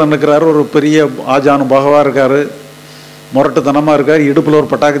வந்து வாசலில் நிற்கிறாரு. ஒரு பெரிய ஆஜானு பகவாக இருக்கார், முரட்டுத்தனமாக இருக்கார், இடுப்பில் ஒரு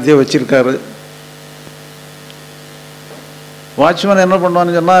பட்டாக்கத்தையே வச்சுருக்காரு. வாட்ச்மேன் என்ன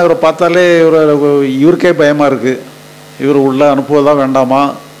பண்ணுவான்னு சொன்னால், இவரை பார்த்தாலே இவருக்கே பயமாக இருக்குது, இவர் உள்ளே அனுப்புவதா வேண்டாமா,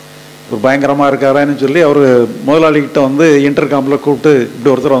 இவர் பயங்கரமாக இருக்காரான்னு சொல்லி அவர் முதலாளிகிட்ட வந்து இன்டர்காமில் கூப்பிட்டு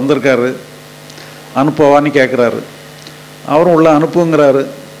இப்படி ஒருத்தர் வந்திருக்காரு அனுப்பவான்னு கேட்குறாரு. அவரும் உள்ளே அனுப்புங்கிறாரு.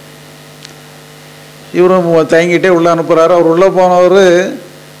 இவரும் தயங்கிட்டே உள்ளே அனுப்புகிறாரு. அவர் உள்ளே போனவர்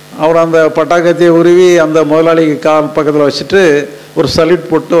அவர் அந்த பட்டாக்கத்தையை உருவி அந்த முதலாளி கால் பக்கத்தில் வச்சுட்டு ஒரு சல்யூட்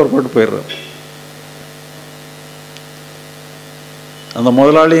போட்டு அவர் போட்டு போயிடுறார். அந்த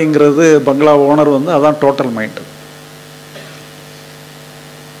முதலாளிங்கிறது பங்களா ஓனர் வந்து அதான் டோட்டல் மைண்டு.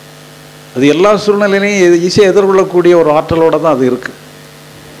 அது எல்லா சூழ்நிலையிலையும் ஈஸியாக எதிர்கொள்ளக்கூடிய ஒரு ஆற்றலோடு தான் அது இருக்குது.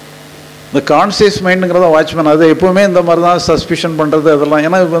 இந்த கான்சியஸ் மைண்டுங்கிறத வாட்ச்மேன் அது எப்போவுமே இந்த மாதிரி தான் சஸ்பிஷன் பண்ணுறது அதெல்லாம்.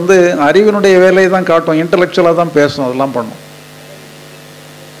 ஏன்னா இது வந்து அறிவினுடைய வேலையை தான் காட்டும், இன்டலெக்சுவலாக தான் பேசும், அதெல்லாம் பண்ணும்.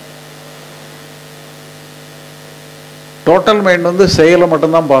 டோட்டல் மைண்ட் வந்து செயலை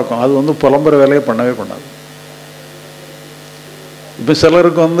மட்டும்தான் பார்க்கும், அது வந்து புலம்புற வேலையை பண்ணவே பண்ணாது. இப்போ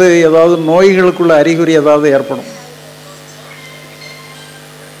சிலருக்கு வந்து ஏதாவது நோய்களுக்குள்ள அறிகுறி ஏதாவது ஏற்படும்.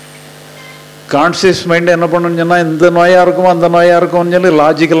 கான்சியஸ் மைண்ட் என்ன பண்ணுன்னு சொன்னால், இந்த நோயாக இருக்குமோ அந்த நோயாக இருக்கும்னு சொல்லி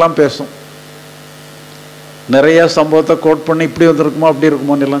லாஜிக்கெல்லாம் பேசும். நிறையா சம்பவத்தை கோட் பண்ணி இப்படி வந்துருக்குமோ அப்படி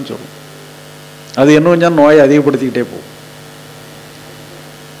இருக்குமோன்னு எல்லாம் சொல்லும். அது இன்னும் கொஞ்சம் நோயை அதிகப்படுத்திக்கிட்டே போகும்.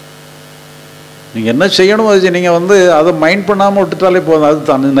 நீங்கள் என்ன செய்யணும், அது நீங்கள் வந்து அதை மைண்ட் பண்ணாமல் விட்டுட்டாலே போதும்.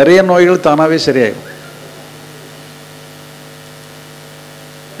 அது நிறைய நோய்கள் தானாகவே சரியாயிடும்.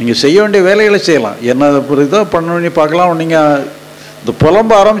 நீங்கள் செய்ய வேண்டிய வேலைகளை செய்யலாம், என்ன இதோ பண்ணி பார்க்கலாம். நீங்கள் இந்த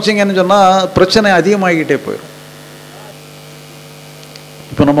புலம்ப ஆரம்பிச்சிங்கன்னு சொன்னால் பிரச்சனை அதிகமாகிக்கிட்டே போயிடும்.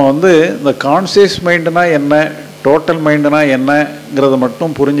 இப்போ நம்ம வந்து இந்த கான்சியஸ் மைண்டுனா என்ன, டோட்டல் மைண்டுனா என்னங்கிறத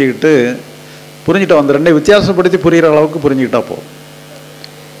மட்டும் புரிஞ்சுக்கிட்டு அந்த ரெண்டை வித்தியாசப்படுத்தி புரிகிற அளவுக்கு புரிஞ்சுக்கிட்டா போகும்.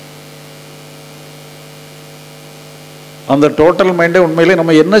 அந்த டோட்டல் மைண்டே உண்மையிலே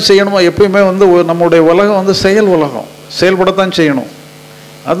நம்ம என்ன செய்யணுமோ, எப்பயுமே வந்து நம்முடைய உலகம் வந்து செயல் உலகம், செயல்படத்தான் செய்யணும்.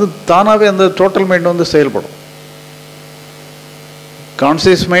 அது தானாகவே அந்த டோட்டல் மைண்ட் வந்து செயல்படும்.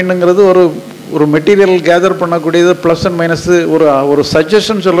 கான்சியஸ் மைண்டுங்கிறது ஒரு மெட்டீரியல் கேதர் பண்ணக்கூடியது, ப்ளஸ் அண்ட் மைனஸு, ஒரு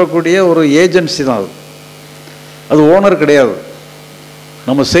சஜஷன் சொல்லக்கூடிய ஒரு ஏஜென்சி தான். அது ஓனர் கிடையாது.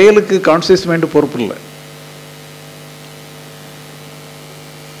 நம்ம செயலுக்கு கான்சியஸ் மைண்டு பொறுப்பு இல்லை.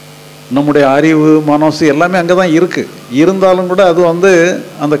 நம்முடைய அறிவு, மனசு எல்லாமே அங்கே தான் இருக்குது. இருந்தாலும் கூட அது வந்து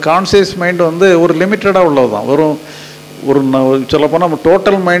அந்த கான்சியஸ் மைண்டு வந்து ஒரு லிமிட்டடாக உள்ளது தான். ஒரு சொல்லப்போனால் நம்ம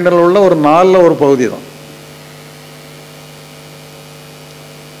டோட்டல் மைண்டில் உள்ள ஒரு 4ல் ஒரு பகுதி தான்.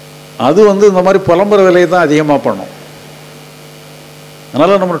 அது வந்து இந்த மாதிரி புலம்புற வேலையை தான் அதிகமாக பண்ணும்.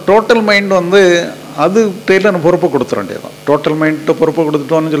 அதனால் நம்ம டோட்டல் மைண்ட் வந்து அது டெய்லியும் நம்ம பொறுப்பை கொடுத்துட வேண்டியதான். டோட்டல் மைண்ட்டை பொறுப்பை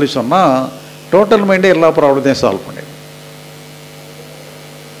கொடுத்துட்டோன்னு சொல்லி சொன்னால் டோட்டல் மைண்டே எல்லா ப்ராப்ளத்தையும் சால்வ் பண்ணிடும்.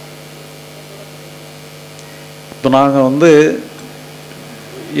 இப்போ நாங்கள் வந்து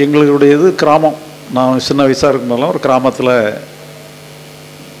எங்களுடையது கிராமம். நான் சின்ன வயசாக இருக்கும்போதெல்லாம் ஒரு கிராமத்தில்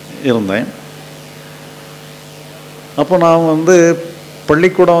இருந்தேன். அப்போ நான் வந்து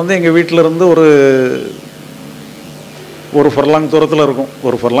பள்ளிக்கூடம் வந்து எங்கள் வீட்டில் இருந்து ஒரு ஃபர்லாங் தூரத்தில் இருக்கும்.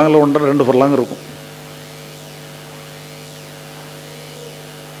 ஒரு ஃபர்லாங்கில் 1-2 ஃபர்லாங் இருக்கும்.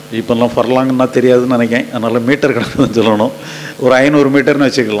 இப்போல்லாம் ஃபர்லாங்கன்னா தெரியாதுன்னு நினைக்கிறேன். அதனால் மீட்டர் கணக்கு சொல்லணும். ஒரு 500 மீட்டர்னு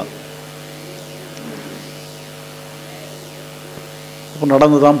வச்சுக்கலாம். இப்போ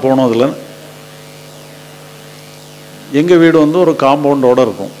நடந்து தான் போனோம். அதில் எங்கள் வீடு வந்து ஒரு காம்பவுண்டோடு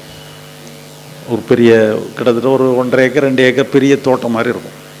இருக்கும். ஒரு பெரிய கிட்டத்தட்ட ஒரு 1.5 ஏக்கர் 2 ஏக்கர் பெரிய தோட்டம் மாதிரி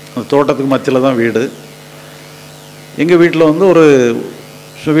இருக்கும். அந்த தோட்டத்துக்கு மத்தியில் தான் வீடு. எங்கள் வீட்டில் வந்து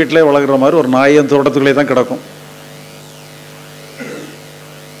வீட்டிலே வளர்க்குற மாதிரி ஒரு நாய் அந்த தோட்டத்துக்குள்ளே தான் கிடக்கும்.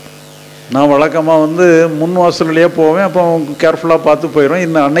 நான் வழக்கமாக வந்து முன் வாசல் வழியாக போவேன். அப்போ கேர்ஃபுல்லாக பார்த்து போயிடுவேன்.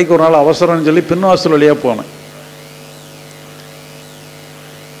 இன்னும் அன்னைக்கு ஒரு நாள் அவசரம்னு சொல்லி பின் வாசல் வழியாக போனேன்.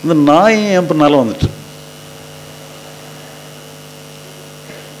 இந்த நாய் என் பின்னால் வந்துட்டு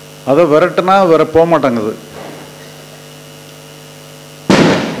அதை விரட்டுனா போக மாட்டாங்குது.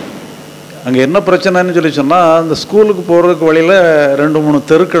 அங்கே என்ன பிரச்சனைன்னு சொல்லி சொன்னால், அந்த ஸ்கூலுக்கு போகிறதுக்கு வழியில் 2-3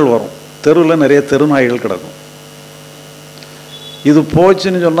 தெருக்கள் வரும். தெருவில் நிறைய தெரு நாய்கள் கிடக்கும். இது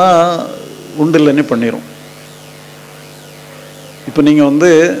போச்சுன்னு சொன்னால் உண்டில்லைன்னு பண்ணிடும். இப்போ நீங்கள்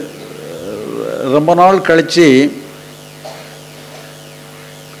வந்து ரொம்ப நாள் கழித்து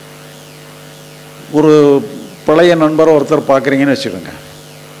ஒரு பழைய நண்பரை ஒருத்தர் பார்க்குறீங்கன்னு வச்சுக்கோங்க.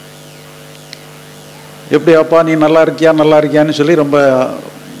 எப்படியாப்பா நீ நல்லா இருக்கியான்னு சொல்லி ரொம்ப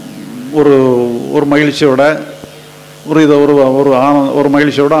ஒரு மகிழ்ச்சியோட ஒரு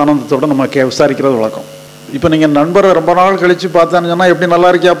மகிழ்ச்சியோட ஆனந்தத்தோடு நம்ம விசாரிக்கிறது வழக்கம். இப்போ நீங்கள் நண்பரை ரொம்ப நாள் கழித்து பார்த்தான்னு சொன்னால் எப்படி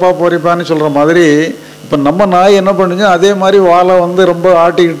நல்லா இருக்கியாப்பா போறிப்பான்னு சொல்கிற மாதிரி, இப்போ நம்ம நாய் என்ன பண்ணுச்சு, அதே மாதிரி வாழை வந்து ரொம்ப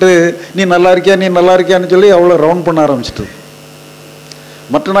ஆட்டிக்கிட்டு நீ நல்லா இருக்கியான்னு சொல்லி அவ்வளோ ரவுண்ட் பண்ண ஆரம்பிச்சிட்டு.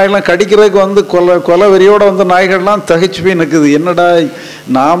 மற்ற நாய்கள்லாம் கடிக்கிறதுக்கு வந்து கொலை வெறியோடு வந்து நாய்கள்லாம் தகைச்சு போய் நிற்குது. என்னடா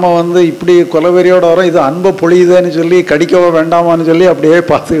நாம் வந்து இப்படி கொலை வெறியோடு வரோம், இது அன்பை பொழியுதுன்னு சொல்லி கடிக்கவோ வேண்டாமான்னு சொல்லி அப்படியே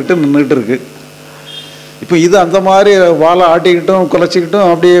பார்த்துக்கிட்டு நின்றுட்டு இருக்கு. இப்போ இது அந்த மாதிரி வாழை ஆட்டிக்கிட்டும் குலைச்சிக்கிட்டும்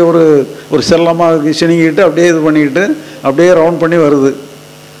அப்படியே ஒரு செல்லமாக சினிங்கிட்டு அப்படியே இது பண்ணிக்கிட்டு அப்படியே ரவுண்ட் பண்ணி வருது.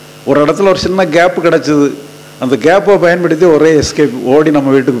 ஒரு இடத்துல ஒரு சின்ன கேப்பு கிடச்சிது. அந்த கேப்பை பயன்படுத்தி ஒரே எஸ்கேப் ஓடி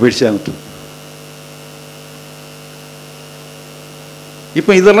நம்ம வீட்டுக்கு போயிடுச்சு.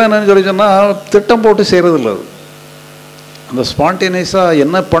 இப்போ இதெல்லாம் என்னன்னு சொல்லி சொன்னால் திட்டம் போட்டு செய்கிறதில்ல. அது அந்த ஸ்பான்டேனியஸாக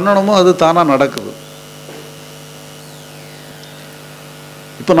என்ன பண்ணணுமோ அது தானாக நடக்குது.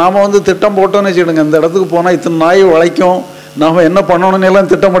 இப்போ நாம் வந்து திட்டம் போட்டோன்னு வச்சுக்கிடுங்க, இந்த இடத்துக்கு போனால் இத்தனை நாய் உழைக்கும், நாம் என்ன பண்ணணும்னு எல்லாம்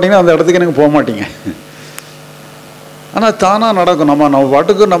திட்டம் போட்டிங்கன்னா அந்த இடத்துக்கு நீங்கள் போக மாட்டீங்க. ஆனால் தானாக நடக்கும். நம்ம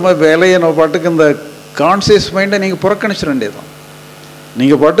பாட்டுக்கு நம்ம வேலையை நம்ம பாட்டுக்கு இந்த கான்சியஸ் மைண்டை நீங்கள் புறக்கணிச்சிட வேண்டியதுதான்.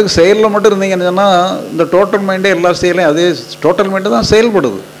 நீங்கள் பாட்டுக்கு செயலில் மட்டும் இருந்தீங்கன்னு சொன்னால் இந்த டோட்டல் மைண்டே எல்லா செயலையும் அதே டோட்டல் மைண்டு தான்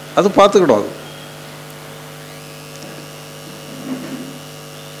செயல்படுது. அது பார்த்துக்கிடும். அது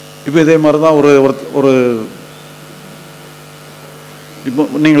இப்போ இதே மாதிரி தான் ஒரு இப்போ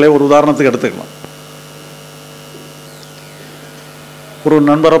நீங்களே ஒரு உதாரணத்துக்கு எடுத்துக்கலாம். ஒரு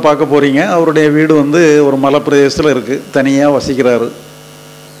நண்பரை பார்க்க போகிறீங்க. அவருடைய வீடு வந்து ஒரு மலை பிரதேசத்தில் இருக்குது, தனியாக வசிக்கிறாரு.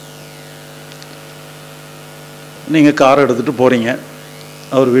 நீங்கள் காரை எடுத்துகிட்டு போகிறீங்க.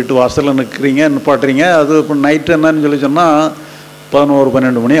 அவர் வீட்டு வாசலில் நிப்பாட்டுறீங்க. அது இப்போ நைட்டு என்னன்னு சொல்லி சொன்னால்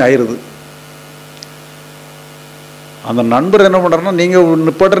 11-12 மணி ஆயிடுது. அந்த நண்பர் என்ன பண்ணுறாருன்னா, நீங்கள்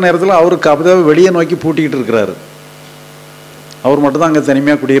நிப்பாட்டுற நேரத்தில் அவருக்கு அப்போதான் வெளியே நோக்கி பூட்டிக்கிட்டு இருக்கிறாரு. அவர் மட்டும்தான் அங்கே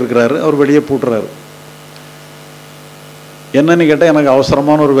தனிமையாக குடியிருக்கிறாரு. அவர் வெளியே பூட்டுறாரு. என்னன்னு கேட்டால், எனக்கு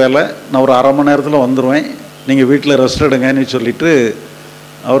அவசரமான ஒரு வேலை, நான் ஒரு 1/2 மணி நேரத்தில் வந்துடுவேன், நீங்கள் வீட்டில் ரெஸ்ட் எடுங்கன்னு சொல்லிவிட்டு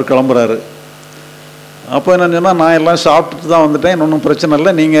அவர் கிளம்புறாரு. அப்போ என்னன்னு சொன்னால், நான் எல்லாம் சாப்பிட்டுட்டு தான் வந்துட்டேன், ஒன்றும் பிரச்சனை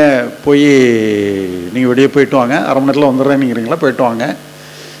இல்லை, நீங்கள் வெளியே போயிட்டு வாங்க, 1/2 மணி நேரத்தில் வந்துடுறேன்னுங்கிறீங்களா, போயிட்டு வாங்க.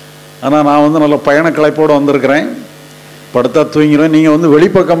 ஆனால் நான் நல்ல பயண களைப்போடு வந்திருக்கிறேன், படுத்தா தூங்கிடுவேன், நீங்கள்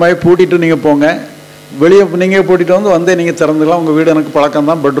வெளிப்பக்கமாகவே பூட்டிட்டு நீங்கள் போங்க, வெளியே நீங்கள் பூட்டிட்டு வந்தே நீங்கள் திறந்துக்கலாம், உங்கள் வீடு எனக்கு பழக்கம்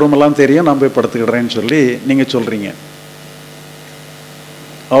தான், பெட்ரூம் எல்லாம் தெரியும், நான் போய் படுத்துக்கிடுறேன்னு சொல்லி நீங்கள் சொல்கிறீங்க.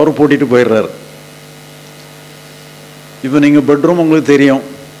 அவர் பூட்டிட்டு போயிடுறாரு. இப்போ நீங்கள் பெட்ரூம் உங்களுக்கு தெரியும்,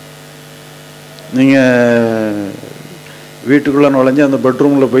 நீங்கள் வீட்டுக்குள்ளே நுழைஞ்சு அந்த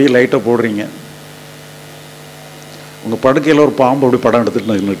பெட்ரூமில் போய் லைட்டை போடுறீங்க. உங்கள் படுக்கையில் ஒரு பாம்பு அப்படி படம்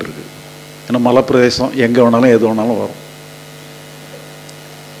எடுத்துகிட்டு நின்றுட்டு இருக்கு. ஏன்னா மலை பிரதேசம், எங்கே வேணாலும் எது வேணாலும் வரும்.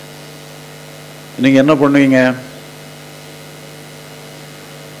 நீங்கள் என்ன பண்ணுவீங்க?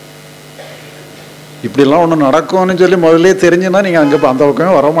 இப்படிலாம் ஒன்று நடக்கும்னு சொல்லி முதல்ல தெரிஞ்சுன்னா நீங்கள் அங்கே அந்த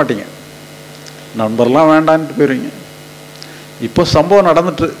பக்கமே வர மாட்டீங்க, நண்பர்லாம் வேண்டான்ட்டு போயிடுவீங்க. இப்போ சம்பவம்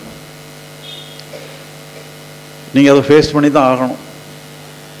நடந்துட்டு நீங்கள் அதை ஃபேஸ் பண்ணி தான் ஆகணும்.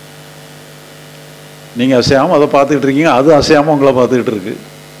 நீங்கள் அசையாமல் அதை பார்த்துக்கிட்டு இருக்கீங்க, அது அசையாமல் உங்களை பார்த்துக்கிட்டு இருக்கு.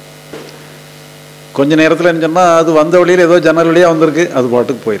 கொஞ்ச நேரத்தில் என்ன சொன்னால், அது வந்த வழியில் ஏதோ ஜன்னல் வழியாக வந்திருக்கு, அது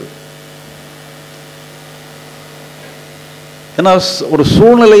பாட்டுக்கு போயிருக்கு. ஏன்னா ஒரு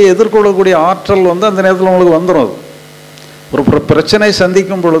சூழ்நிலையை எதிர்கொள்ளக்கூடிய ஆற்றல் அந்த நேரத்தில் உங்களுக்கு வந்துடும். அது ஒரு பிரச்சனை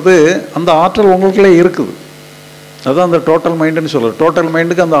சந்திக்கும் பொழுது அந்த ஆற்றல் உங்களுக்குள்ளே இருக்குது. அதுதான் அந்த டோட்டல் மைண்டுன்னு சொல்லுது. டோட்டல்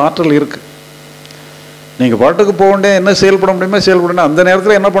மைண்டுக்கு அந்த ஆற்றல் இருக்குது. நீங்கள் பாட்டுக்கு போக வேண்டிய என்ன செயல்பட முடியுமோ செயல்படணும். அந்த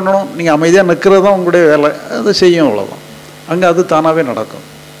நேரத்தில் என்ன பண்ணணும்? நீங்கள் அமைதியாக நிற்கிறது தான் உங்களுடைய வேலை, அதை செய்யும், அவ்வளோதான். அங்கே அது தானாகவே நடக்கும்.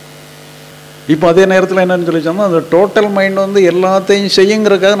 இப்போ அதே நேரத்தில் என்னென்னு சொல்லி சொன்னால், அந்த டோட்டல் மைண்ட் எல்லாத்தையும்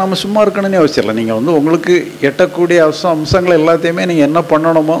செய்யுங்கிறதுக்காக நம்ம சும்மா இருக்கணும்னு அவசியம் இல்லை. நீங்கள் உங்களுக்கு எட்டக்கூடிய அம்சங்கள் எல்லாத்தையுமே நீங்கள் என்ன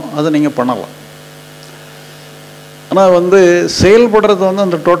பண்ணணுமோ அதை நீங்கள் பண்ணலாம். ஆனால் செயல்படுறது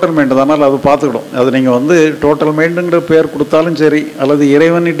அந்த டோட்டல் மைண்டு தான். அதனால் அது பார்த்துக்கிடும். அது நீங்கள் டோட்டல் மைண்டுங்கிற பேர் கொடுத்தாலும் சரி, அல்லது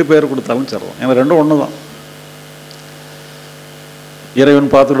இறைவனிட்டு பேர் கொடுத்தாலும் சரி தான். ஏன்னா ரெண்டும் ஒன்று தான்.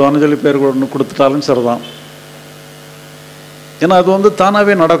 இறைவன் பார்த்துக்கிடுவான்னு சொல்லி பேர் கொடுத்துட்டாலும் சரிதான். ஏன்னா அது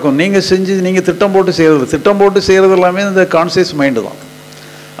தானாகவே நடக்கும். நீங்கள் செஞ்சு நீங்கள் திட்டம் போட்டு செய்கிறது எல்லாமே இந்த கான்சியஸ் மைண்டு தான்.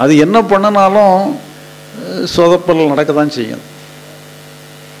 அது என்ன பண்ணினாலும் சொதப்பல் நடக்க தான் செய்யும்.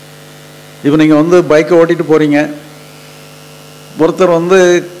 இப்போ நீங்கள் பைக்கை ஓட்டிகிட்டு போகிறீங்க, ஒருத்தர்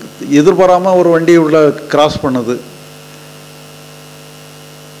எதிர்பாராமல் ஒரு வண்டி உள்ள கிராஸ் பண்ணுது,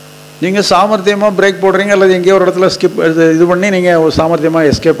 நீங்கள் சாமர்த்தியமாக பிரேக் போடுறீங்க, அல்லது எங்கேயோ ஒரு இடத்துல இது பண்ணி நீங்கள் சாமர்த்தியமாக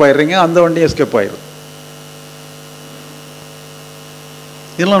எஸ்கேப் ஆகிடுறீங்க, அந்த வண்டி எஸ்கேப் ஆகிடும்.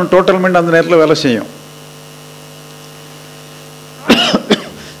 இதெல்லாம் டோட்டல் மைண்ட் அந்த நேரத்தில் வேலை செய்யும்.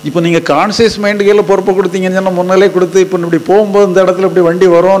 இப்போ நீங்கள் கான்சியஸ் மைண்டு கையில் பொறுப்பை கொடுத்தீங்கன்னு சொன்னால், முன்னாலே கொடுத்து இப்போ இப்படி போகும்போது இந்த இடத்துல இப்படி வண்டி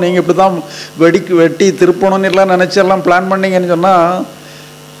வரும், நீங்கள் இப்படி தான் வெட்டி திருப்பணும்னு எல்லாம் நினச்சி எல்லாம் பிளான் பண்ணிங்கன்னு சொன்னால்,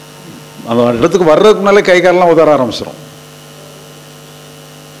 அந்த இடத்துக்கு வர்றதுக்கு முன்னாலே கை காலெலாம் உதற ஆரம்பிச்சிடும்.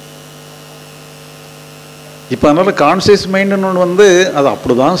 இப்போ அதனால் கான்சியஸ் மைண்டுன்னு அது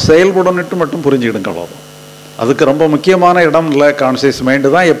அப்படி தான் செயல்படணுட்டு மட்டும் புரிஞ்சுக்கிடுங்க, அவ்வளோதான். அதுக்கு ரொம்ப முக்கியமான இடம் இல்லை. கான்சியஸ் மைண்டு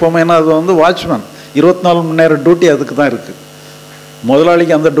தான் எப்போவுமே. அது வாட்ச்மேன், 24 மணி நேரம் டியூட்டி அதுக்கு தான் இருக்குது.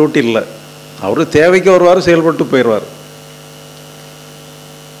 முதலாளிக்கு அந்த டியூட்டி இல்லை. அவர் தேவைக்கு வருவார், செயல்பட்டு போயிடுவார்.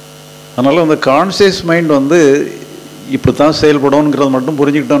 அதனால் அந்த கான்சியஸ் மைண்ட் இப்படி தான் செயல்படணுங்கிறத மட்டும்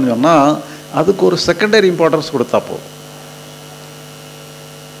புரிஞ்சுக்கிட்டோன்னு சொன்னால், அதுக்கு ஒரு செகண்டரி இம்பார்ட்டன்ஸ் கொடுத்தா போதும்.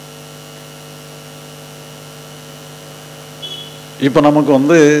 இப்போ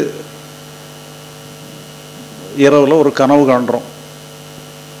நமக்கு இரவில் ஒரு கனவு காண்றோம்,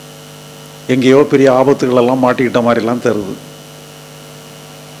 எங்கேயோ பெரிய ஆபத்துகளெல்லாம் மாட்டிக்கிட்ட மாதிரிலாம் தருது.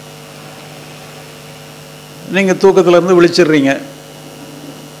 நீங்கள் தூக்கத்திலேருந்து விழிச்சிடுறீங்க.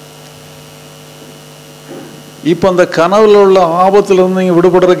 இப்போ அந்த கனவுல உள்ள ஆபத்துலேருந்து நீங்கள்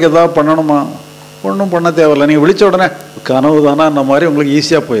விடுபடுறதுக்கு எதாவது பண்ணணுமா? ஒன்றும் பண்ண தேவையில்லை. நீங்கள் விழிச்ச உடனே கனவு தானே அந்த மாதிரி உங்களுக்கு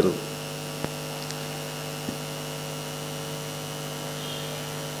ஈஸியாக போயிடுது.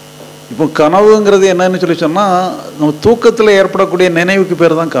 இப்போ கனவுங்கிறது என்னன்னு சொல்லி சொன்னால், நம்ம தூக்கத்தில் ஏற்படக்கூடிய நினைவுக்கு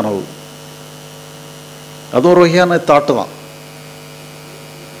பேர் தான் கனவு. அது ஒரு வகையான தாட்டு தான்.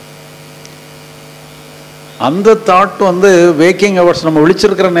 அந்த தாட் வேக்கிங் ஹவர்ஸ், நம்ம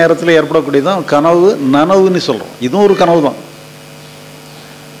விழிச்சிருக்கிற நேரத்தில் ஏற்படக்கூடியதான் கனவு, நனவுன்னு சொல்கிறோம். இதுவும் ஒரு கனவு தான்.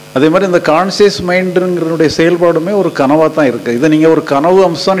 அதே மாதிரி இந்த கான்சியஸ் மைண்டுங்கிறனுடைய செயல்பாடுமே ஒரு கனவாக தான் இருக்குது. இதை நீங்கள் ஒரு கனவு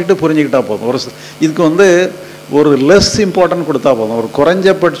அம்சம்னுட்டு புரிஞ்சுக்கிட்டா போதும். இதுக்கு ஒரு லெஸ் இம்பார்ட்டன்ஸ் கொடுத்தா போதும். ஒரு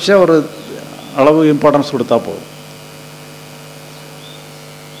குறைஞ்சபட்ச ஒரு அளவு இம்பார்ட்டன்ஸ் கொடுத்தா போதும்.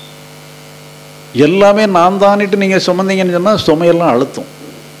 எல்லாமே நான் தானிட்டு நீங்கள் சுமந்தீங்கன்னு சொன்னால் சுமையெல்லாம் அழுத்தும்.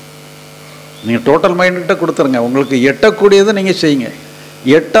 நீங்கள் டோட்டல் மைண்டுக்கிட்ட கொடுத்துருங்க. உங்களுக்கு எட்டக்கூடியதை நீங்கள் செய்யுங்க.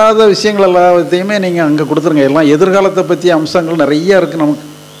 எட்டாத விஷயங்கள் எல்லாத்தையுமே நீங்கள் அங்கே கொடுத்துருங்க. எல்லாம் எதிர்காலத்தை பற்றிய அம்சங்கள் நிறையா இருக்குது. நமக்கு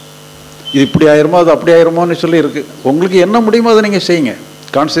இது இப்படி ஆயிருமோ அது அப்படி ஆயிருமோன்னு சொல்லி இருக்குது. உங்களுக்கு என்ன முடியுமோ அதை நீங்கள் செய்யுங்க.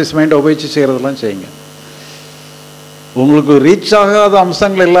 கான்சியஸ் மைண்டை உபயோகித்து செய்கிறதெல்லாம் செய்யுங்க. உங்களுக்கு ரீச் ஆகாத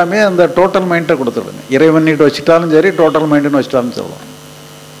அம்சங்கள் எல்லாமே அந்த டோட்டல் மைண்டை கொடுத்துடுங்க. இறைவன்னிட்டு வச்சுட்டாலும் சரி, டோட்டல் மைண்டுன்னு வச்சுட்டாலும் சொல்லலாம்.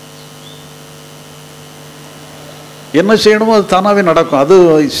 என்ன செய்யணுமோ அது தானாகவே நடக்கும். அது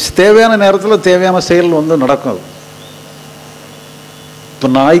தேவையான நேரத்தில் தேவையான செயல் வந்து நடக்கும். அது இப்போ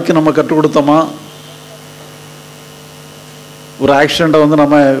நாய்க்கு நம்ம கற்றுக் கொடுத்தோமா, ஒரு ஆக்சிடெண்ட்டை வந்து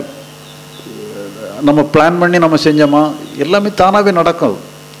நம்ம பிளான் பண்ணி நம்ம செஞ்சோமா, எல்லாமே தானாகவே நடக்கும்.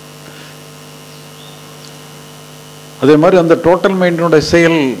 அதே மாதிரி அந்த டோட்டல் மைண்டினுடைய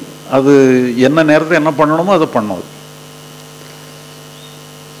செயல் அது என்ன நேரத்தில் என்ன பண்ணணுமோ அதை பண்ணும்.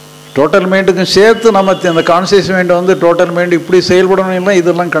 டோட்டல் மைண்டுக்கும் சேர்த்து நம்ம அந்த கான்சியஸ் மைண்டை வந்து டோட்டல் மைண்டு இப்படி செயல்படணும் இல்லை,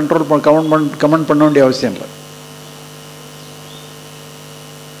 இதெல்லாம் கண்ட்ரோல் கமெண்ட் பண்ண வேண்டிய அவசியம் இல்லை.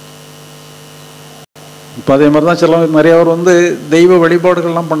 இப்போ அதே மாதிரி தான் சில நிறைய பேர் வந்து தெய்வ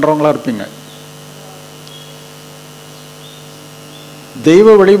வழிபாடுகள்லாம் பண்ணுறவங்களா இருப்பீங்க.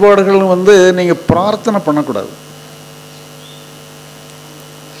 தெய்வ வழிபாடுகள் வந்து நீங்கள் பிரார்த்தனை பண்ணக்கூடாது.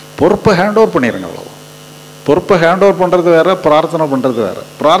 பொறுப்பை ஹேண்ட் ஓவர் பண்ணிடுங்க. அவ்வளோ பொறுப்பை ஹேண்ட் ஓவர் பண்ணுறது வேறு, பிரார்த்தனை பண்ணுறது வேறு.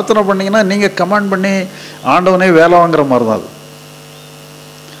 பிரார்த்தனை பண்ணிங்கன்னா நீங்கள் கமாண்ட் பண்ணி ஆண்டவனே வேலை வாங்குற மாதிரி தான். அது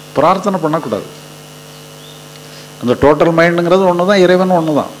பிரார்த்தனை பண்ணக்கூடாது. அந்த டோட்டல் மைண்டுங்கிறது ஒன்று தான், இறைவன்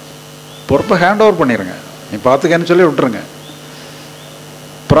ஒன்று தான். பொறுப்பை ஹேண்ட் ஓவர் பண்ணிடுங்க, நீ பார்த்துக்கன்னு சொல்லி விட்டுருங்க.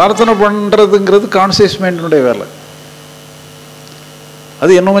 பிரார்த்தனை பண்ணுறதுங்கிறது கான்சியஸ் மைண்டினுடைய வேலை.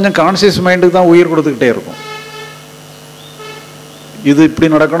 அது இன்னும் கொஞ்சம் கான்சியஸ் மைண்டுக்கு தான் உயிர் கொடுத்துக்கிட்டே இருக்கும். இது இப்படி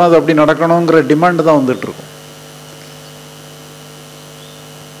நடக்கணும் அது அப்படி நடக்கணுங்கிற டிமாண்டு தான் வந்துட்டுருக்கும்.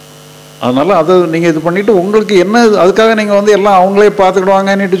 அதனால் அதை நீங்கள் இது பண்ணிவிட்டு உங்களுக்கு என்ன அதுக்காக நீங்கள் வந்து எல்லாம் அவங்களே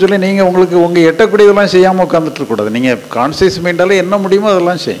பார்த்துக்கிடுவாங்கன்னுட்டு சொல்லி நீங்கள் உங்களுக்கு உங்கள் எட்டக்கூடியதெல்லாம் செய்யாமல் உட்காந்துட்ருக்கூடாது. நீங்கள் கான்சியஸ் மைண்டால் என்ன முடியுமோ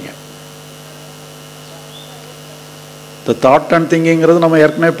அதெல்லாம் செய்யுங்க. இந்த தாட் அண்ட் திங்கிங்கிறது நம்ம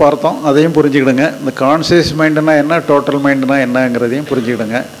ஏற்கனவே பார்த்தோம், அதையும் புரிஞ்சுக்கிடுங்க. இந்த கான்சியஸ் மைண்டுனா என்ன, டோட்டல் மைண்டுனா என்னங்கிறதையும்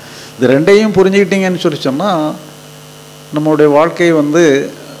புரிஞ்சுக்கிடுங்க. இது ரெண்டையும் புரிஞ்சுக்கிட்டீங்கன்னு சொல்லி சொன்னால் நம்மளுடைய வாழ்க்கை வந்து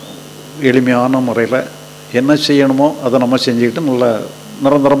எளிமையான முறையில் என்ன செய்யணுமோ அதை நம்ம செஞ்சுக்கிட்டு நல்ல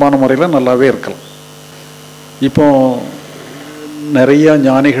நிரந்தரமான முறையில் நல்லாவே இருக்கலாம். இப்போ நிறைய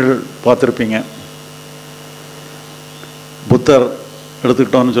ஞானிகள் பார்த்துருப்பீங்க. புத்தர்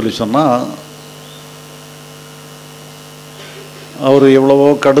எடுத்துக்கிட்டோன்னு சொல்லி சொன்னால் அவர் எவ்வளவோ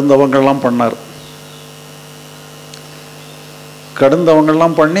கடுந்தவங்கள்லாம் பண்ணார்.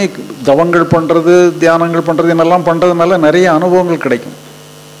 கடுந்தவங்கள்லாம் பண்ணி தவங்கள் பண்ணுறது, தியானங்கள் பண்ணுறது, என்னெல்லாம் பண்ணுறதுனால நிறைய அனுபவங்கள் கிடைக்கும்,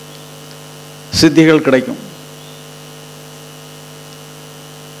 சித்திகள் கிடைக்கும்.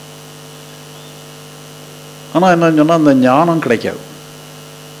 ஆனால் என்னன்னு சொன்னால் அந்த ஞானம் கிடைக்காது,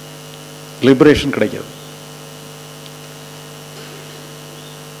 லிபரேஷன் கிடைக்காது.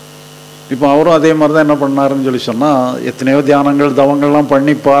 இப்போ அவரும் அதே மாதிரி தான் என்ன பண்ணாருன்னு சொல்லி சொன்னால் எத்தனையோ தியானங்கள் தவங்கள்லாம்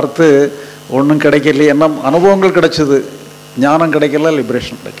பண்ணி பார்த்து ஒன்றும் கிடைக்கலையே. என்ன அனுபவங்கள் கிடைச்சிது, ஞானம் கிடைக்கல,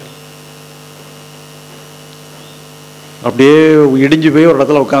 லிபரேஷன் கிடைக்கல. அப்படியே இடிஞ்சு போய் ஒரு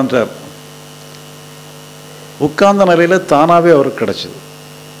இடத்துல உட்காந்துட்டார். உட்கார்ந்த நிலையில் தானாகவே அவருக்கு கிடைச்சிது.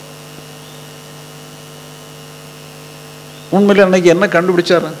 உண்மையில் அன்னைக்கு என்ன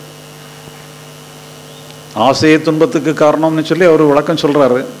கண்டுபிடிச்சாரு? ஆசையை துன்பத்துக்கு காரணம்னு சொல்லி அவர் விளக்கம்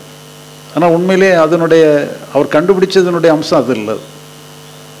சொல்கிறாரு. ஆனால் உண்மையிலே அதனுடைய அவர் கண்டுபிடிச்சதனுடைய அம்சம் அது இல்லை.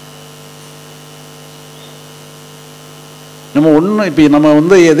 நம்ம ஒன்று இப்போ நம்ம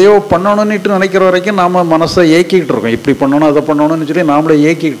வந்து எதையோ பண்ணணும்னுட்டு நினைக்கிற வரைக்கும் நாம் மனசை ஏக்கிக்கிட்டு இருக்கோம். இப்படி பண்ணணும் அதை பண்ணணும்னு சொல்லி நாமளே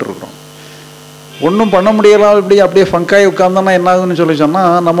ஏக்கிக்கிட்டு இருக்கிறோம். ஒன்றும் பண்ண முடியலாம், இப்படி அப்படியே ஃபங்காய் உட்கார்ந்தோன்னா என்ன ஆகுதுன்னு சொல்லி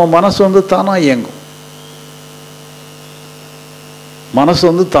சொன்னால் நம்ம மனசு வந்து தானாக இயங்கும். மனசு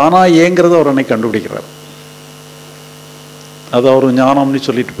வந்து தானாக இயங்கிறத அவர் அன்னைக்கு கண்டுபிடிக்கிறார். அது அவர் ஞானம்னு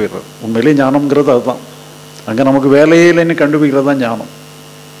சொல்லிட்டு போயிடுறார். உண்மையிலே ஞானம்ங்கிறது அதுதான். அங்கே நமக்கு வேலையே இல்லைன்னு கண்டுபிடிக்கிறது தான் ஞானம்.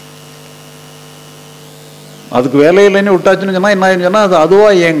 அதுக்கு வேலை இல்லைன்னு விட்டாச்சுன்னு சொன்னால் என்ன ஆயிடுன்னு சொன்னால் அது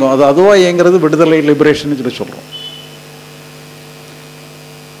அதுவாக இயங்கும். அது அதுவாக இயங்கிறது விடுதலை, லிபரேஷன் சொல்லி சொல்கிறோம்.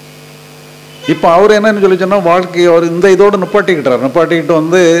 இப்போ அவர் என்னன்னு சொல்லி சொன்னால் வாழ்க்கை அவர் இந்த இதோடு நிப்பாட்டிக்கிட்டார். நிப்பாட்டிக்கிட்டு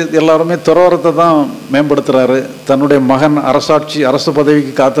வந்து எல்லாருமே துறவரத்தை தான் மேம்படுத்துகிறாரு. தன்னுடைய மகன் அரசு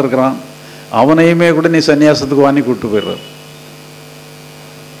பதவிக்கு காத்திருக்கிறான், அவனையுமே கூட நீ சன்னியாசத்துக்கு வாங்கி கூப்பிட்டு போயிடுறாரு.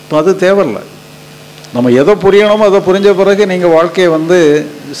 இப்போ அது தேவையில்லை. நம்ம எதை புரியணுமோ அதை புரிஞ்ச பிறகு நீங்கள் வாழ்க்கையை வந்து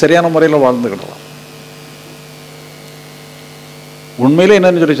சரியான முறையில் வாழ்ந்துக்கிடலாம். உண்மையிலே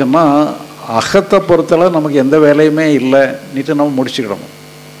என்னன்னு சொல்லி சொன்னால் அகத்தை பொறுத்தளவு நமக்கு எந்த வேலையுமே இல்லை நீட்டு நம்ம முடிச்சுக்கிடணும்.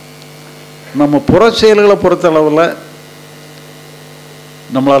 நம்ம புற செயல்களை பொறுத்தளவில்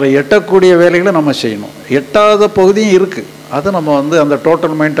நம்மளால் எட்டக்கூடிய வேலைகளை நம்ம செய்யணும். எட்டாத பகுதியும் இருக்குது, அதை நம்ம வந்து அந்த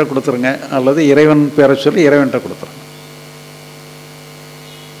டோட்டல் மைண்டை கொடுத்துருங்க, அல்லது இறைவன் பேரை சொல்லி இறைவன்கிட்ட கொடுத்துருங்க.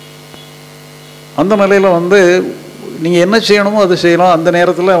 அந்த நிலையில் வந்து நீங்கள் என்ன செய்யணுமோ அது செய்யலாம். அந்த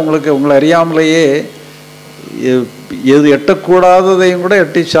நேரத்தில் உங்களுக்கு உங்களை அறியாமலேயே எது எட்டக்கூடாததையும் கூட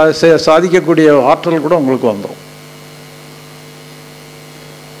எட்டி சாதிக்கக்கூடிய ஆற்றல் கூட உங்களுக்கு வந்துடும்.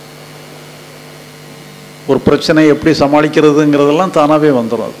 ஒரு பிரச்சனை எப்படி சமாளிக்கிறதுங்கிறதெல்லாம் தானாகவே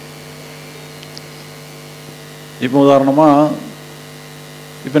வந்துடும். அது இப்போ உதாரணமாக,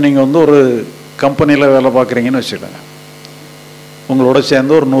 இப்போ நீங்கள் வந்து ஒரு கம்பெனியில் வேலை பார்க்குறீங்கன்னு வச்சுக்கோங்க. உங்களோட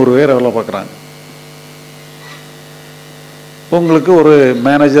சேர்ந்து ஒரு 100 பேர் வேலை பார்க்குறாங்க. உங்களுக்கு ஒரு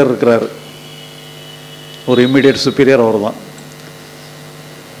மேனேஜர் இருக்கிறார், ஒரு இம்மிடியட் சுப்பீரியர் அவர் தான்.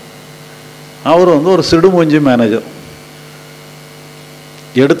 அவர் வந்து ஒரு சிடுமூஞ்சி மேனேஜர்.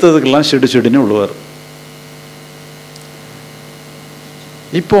 எடுத்ததுக்கெல்லாம் சிடுன்னு விழுவார்.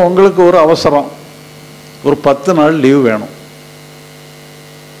 இப்போ உங்களுக்கு ஒரு அவசரம், ஒரு 10 நாள் லீவ் வேணும்.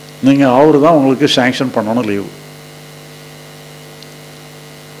 நீங்கள் அவரு தான் உங்களுக்கு சாங்ஷன் பண்ணணும் லீவு.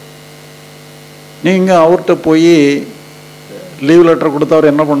 நீங்கள் அவர்கிட்ட போய் லீவ் லெட்டர் கொடுத்தா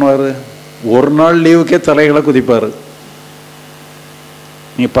அவர் என்ன பண்ணுவார்? ஒரு நாள் லீவுக்கே தலைகளை குதிப்பார்.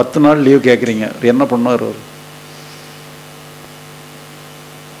 நீங்கள் 10 நாள் லீவ் கேட்குறீங்க, என்ன பண்ணுவார் அவர்?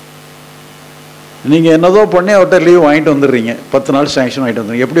 நீங்கள் என்னதோ பண்ணி அவர்கிட்ட லீவ் வாங்கிட்டு வந்துடுறீங்க, 10 நாள் சாங்ஷன் வாங்கிட்டு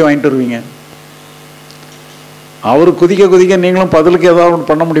வந்துடுறீங்க. எப்படி வாங்கிட்டு வருவீங்க? அவர் குதிக்க நீங்களும் பதிலுக்கு ஏதாவது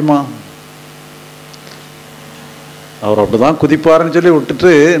ஒன்று பண்ண முடியுமா? அவர் அப்படி தான் குதிப்பாருன்னு சொல்லி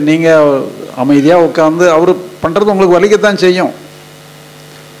விட்டுட்டு நீங்கள் அமைதியாக உட்காந்து, அவர் பண்ணுறது உங்களுக்கு வலிக்கத்தான் செய்யும்.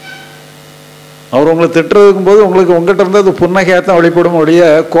 அவர் உங்களை திட்டுறதுக்கும் போது உங்களுக்கு உங்கள்கிட்ட இருந்து அது புன்னகையாத்தான் வெளிப்படும், ஒழிய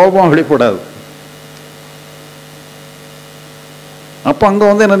கோபம் வெளிப்படாது. அப்போ அங்கே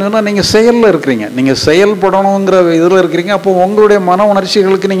வந்து என்னென்னா, நீங்கள் செயலில் இருக்கிறீங்க, நீங்கள் செயல்படணுங்கிற இதில் இருக்கிறீங்க. அப்போ உங்களுடைய மன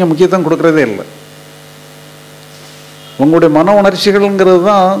உணர்ச்சிகளுக்கு நீங்கள் முக்கியத்துவம் கொடுக்குறதே இல்லை. உங்களுடைய மன உணர்ச்சிகள்ங்கிறது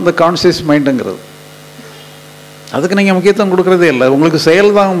தான் இந்த கான்சியஸ் மைண்டுங்கிறது. அதுக்கு நீங்கள் முக்கியத்துவம் கொடுக்குறதே இல்லை. உங்களுக்கு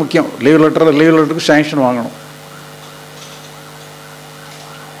செயல் தான் முக்கியம். லீவ் லெட்டருக்கு சாங்ஷன் வாங்கணும்.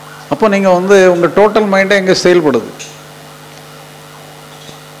 அப்போ நீங்கள் வந்து உங்கள் டோட்டல் மைண்டை எங்கே செயல்படுது?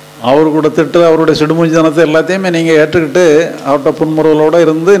 அவரு கூட திட்டு, அவருடைய சிடுமூஞ்சித்தனத்தை எல்லாத்தையுமே நீங்கள் ஏற்றுக்கிட்டு அவர்கிட்ட புன்முறுவலோடு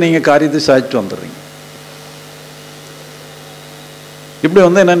இருந்து நீங்கள் காரியத்தை சாதிச்சுட்டு வந்துடுறீங்க. இப்படி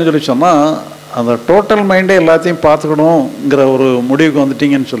வந்து என்னென்னு சொல்லி சொன்னால், அந்த டோட்டல் மைண்டே எல்லாத்தையும் பார்த்துக்கணுங்கிற ஒரு முடிவுக்கு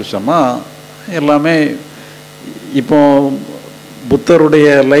வந்துட்டீங்கன்னு சொல்லி சொன்னால், எல்லாமே இப்போ புத்தருடைய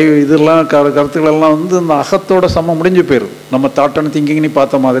இதெல்லாம் கருத்துக்களெல்லாம் வந்து இந்த அகத்தோட சமம் முடிஞ்சு போயிடுது. நம்ம தாட் அண்ட் திங்கிங்னு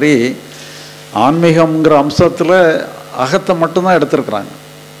பார்த்த மாதிரி ஆன்மீகம்ங்கிற அம்சத்தில் அகத்தை மட்டும்தான் எடுத்துருக்குறாங்க,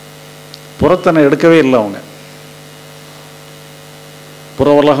 புறத்தனை எடுக்கவே இல்லை. அவங்க புற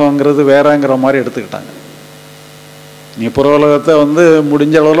உலகங்கிறது வேறங்கிற மாதிரி எடுத்துக்கிட்டாங்க. நீங்கள் புற உலகத்தை வந்து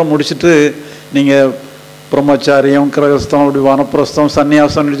முடிஞ்ச அளவில் முடிச்சுட்டு நீங்கள் பிரம்மச்சாரியம், கிரகஸ்தம், அப்படி வனப்பிரஸ்தம்,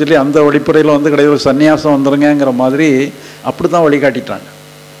 சன்னியாசம்னு சொல்லி அந்த வழிப்பறையில் வந்து கிடையாது, சன்னியாசம் வந்துருங்கிற மாதிரி அப்படி தான் வழிகாட்டிட்டாங்க.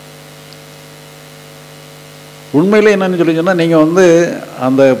 உண்மையில் என்னென்னு சொல்லி சொன்னால், நீங்கள் வந்து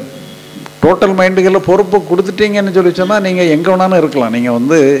அந்த டோட்டல் மைண்டுகளில் பொறுப்பு கொடுத்துட்டீங்கன்னு சொல்லி சொன்னால் நீங்கள் எங்கே வேணாலும் இருக்கலாம். நீங்கள்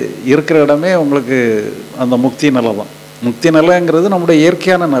வந்து இருக்கிற இடமே உங்களுக்கு அந்த முக்தி நிலை தான். முக்தி நிலைங்கிறது நம்முடைய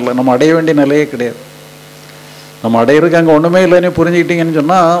இயற்கையான நிலை, நம்ம அடைய வேண்டிய நிலையே கிடையாது. நம்ம அடையிறதுக்கு அங்கே ஒன்றுமே இல்லைன்னு புரிஞ்சுக்கிட்டீங்கன்னு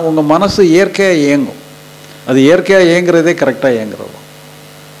சொன்னால் உங்கள் மனசு இயற்கையாக இயங்கும். அது இயற்கையாக இயங்குறதே கரெக்டாக இயங்குறது.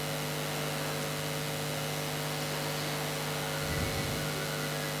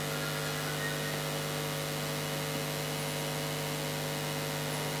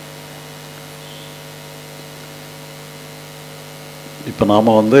 இப்போ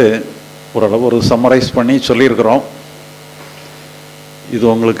நாம் வந்து ஓரளவு ஒரு சம்மரைஸ் பண்ணி சொல்லியிருக்கிறோம். இது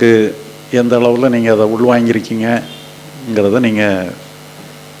உங்களுக்கு எந்த அளவில் நீங்கள் அதை உள்வாங்கியிருக்கீங்கிறத நீங்கள்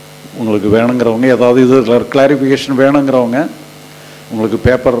உங்களுக்கு வேணுங்கிறவங்க, ஏதாவது இது கிளாரிஃபிகேஷன் வேணுங்கிறவங்க உங்களுக்கு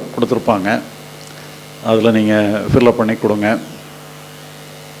பேப்பர் கொடுத்துருப்பாங்க, அதில் நீங்கள் ஃபில்லப் பண்ணி கொடுங்க.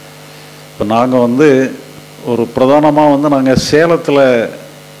 இப்போ நாங்கள் வந்து ஒரு பிரதானமாக வந்து நாங்கள் சேலத்தில்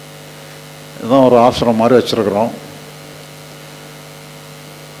தான் ஒரு ஆசிரமம் மாதிரி வச்சுருக்குறோம்.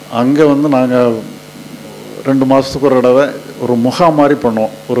 அங்கே வந்து நாங்கள் 2 மாதத்துக்கு ஒரு தடவை ஒரு முகாம் மாதிரி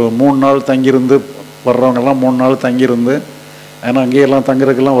பண்ணுவோம். ஒரு 3 நாள் தங்கியிருந்து வர்றவங்கெல்லாம் 3 நாள் தங்கியிருந்து, ஏன்னா அங்கேயெல்லாம்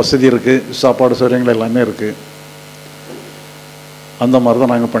தங்குறதுக்கெல்லாம் வசதி இருக்குது, சாப்பாடு சௌகரியங்கள் எல்லாமே இருக்குது. அந்த மாதிரி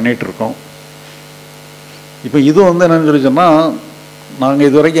தான் நாங்கள் பண்ணிகிட்ருக்கோம். இப்போ இது வந்து என்னென்னு சொல்லி சொன்னால், நாங்கள்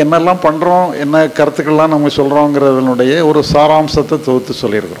இது வரைக்கும் என்னெல்லாம் பண்ணுறோம், என்ன கருத்துக்கள்லாம் நம்ம சொல்கிறோங்கிறதனுடைய ஒரு சாராம்சத்தை தொகுத்து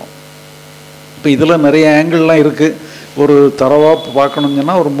சொல்லியிருக்கிறோம். இப்போ இதில் நிறைய ஆங்கிள்லாம் இருக்குது. ஒரு தரவாக பார்க்கணுன்னு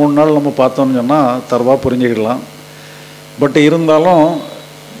சொன்னால் ஒரு 3 நாள் நம்ம பார்த்தோம்னு சொன்னால் தரவாக புரிஞ்சுக்கிடலாம். பட் இருந்தாலும்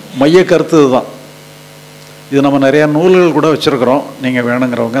மைய கருத்து இதுதான். இது நம்ம நிறையா நூல்கள் கூட வச்சுருக்குறோம். நீங்கள்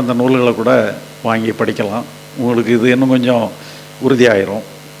வேணுங்கிறவங்க அந்த நூல்களை கூட வாங்கி படிக்கலாம். உங்களுக்கு இது இன்னும் கொஞ்சம் உறுதியாயிரும்.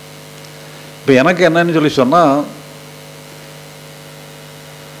 இப்போ எனக்கு என்னன்னு சொல்லி சொன்னால்,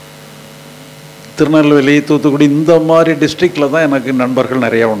 திருநெல்வேலி, தூத்துக்குடி இந்த மாதிரி டிஸ்ட்ரிக்டில் தான் எனக்கு நண்பர்கள்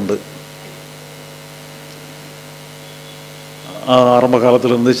நிறையா உண்டு. ஆரம்ப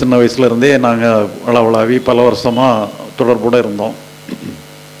காலத்துலேருந்து, சின்ன வயசுலேருந்தே நாங்கள் அளவலாவி பல வருஷமாக தொடர்போடு இருந்தோம்.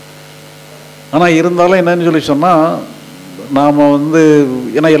 ஆனால் இருந்தாலும் என்னன்னு சொல்லி சொன்னால், நாம்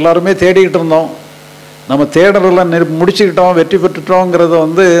ஏன்னா எல்லாருமே தேடிக்கிட்டு இருந்தோம். நம்ம தேடலாம் முடிச்சுக்கிட்டோம், வெற்றி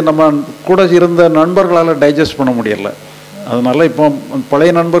பெற்றுட்டோங்கிறத நம்ம கூட இருந்த நண்பர்களால் டைஜஸ்ட் பண்ண முடியலை. அதனால் இப்போ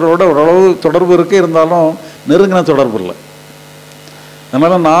பழைய நண்பர்களோட ஓரளவு தொடர்பு இருக்குது, இருந்தாலும் நெருங்கின தொடர்பு இல்லை.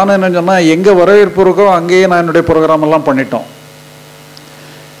 அதனால் நான் என்ன சொன்னால், எங்கே வரவேற்பு இருக்கோ அங்கேயே நான் என்னுடைய ப்ரோக்ராமெல்லாம் பண்ணிட்டோம்.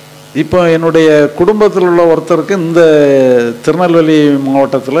 இப்போ என்னுடைய குடும்பத்தில் உள்ள ஒருத்தருக்கு இந்த திருநெல்வேலி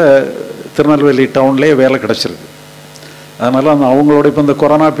மாவட்டத்தில், திருநெல்வேலி டவுன்லேயே வேலை கிடச்சிருக்கு. அதனால் அவங்களோட இப்போ இந்த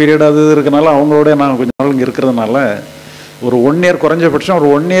கொரோனா பீரியட் அது இருக்கனால அவங்களோட நான் கொஞ்சம் நாள் இங்கே இருக்கிறதுனால ஒரு 1 இயர், குறைஞ்சபட்சம் ஒரு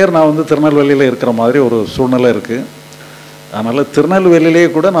 1 இயர் நான் திருநெல்வேலியில் இருக்கிற மாதிரி ஒரு சூழ்நிலை இருக்குது. அதனால் திருநெல்வேலியிலே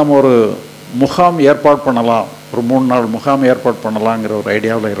கூட நாம் ஒரு முகாம் ஏற்பாடு பண்ணலாம், ஒரு 3 நாள் முகாம் ஏற்பாடு பண்ணலாங்கிற ஒரு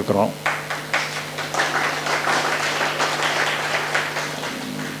ஐடியாவில் இருக்கிறோம்.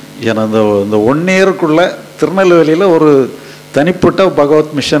 ஏன்னா இந்த 1 இயருக்குள்ளே திருநெல்வேலியில் ஒரு தனிப்பட்ட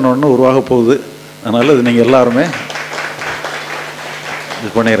பகவத் மிஷன் ஒன்று உருவாக போகுது. அதனால் இது நீங்கள் எல்லாருமே இது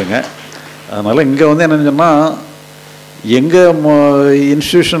பண்ணிடுங்க. அதனால் இங்கே என்னென்னு சொன்னால், எங்கள்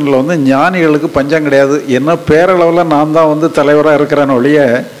இன்ஸ்டியூஷனில் ஞானிகளுக்கு பஞ்சம் கிடையாது. என்ன பேரளவில் நான் தான் தலைவராக இருக்கிறேன்னு ஒழிய,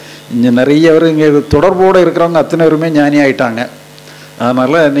 இங்கே நிறைய பேர் இங்கே தொடர்போடு இருக்கிறவங்க அத்தனை பேருமே ஞானி ஆகிட்டாங்க.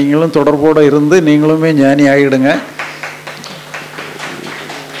 அதனால் நீங்களும் தொடர்போடு இருந்து நீங்களுமே ஞானி ஆகிடுங்க.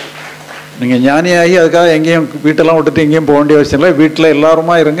 நீங்கள் ஞானியாகி அதுக்காக எங்கேயும் வீட்டெல்லாம் விட்டுட்டு எங்கேயும் போக வேண்டிய அவசியம் இல்லை. வீட்டில்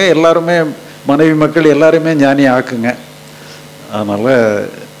எல்லாருமா இருங்க, எல்லாருமே மனைவி மக்கள் எல்லாருமே ஞானி ஆக்குங்க. அதனால்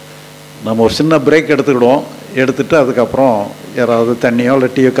நம்ம ஒரு சின்ன பிரேக் எடுத்துக்கிடுவோம். எடுத்துகிட்டு அதுக்கப்புறம் யாராவது தண்ணியோ இல்லை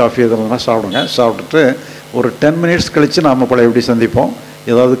டீயோ காஃபி எதுனா சாப்பிடுங்க. சாப்பிட்டுட்டு ஒரு 10 மினிட்ஸ் கழித்து நாம் பழைய எப்படி சந்திப்போம்.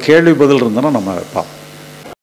 ஏதாவது கேள்வி பதில் இருந்தோன்னா நம்ம பார்ப்போம்.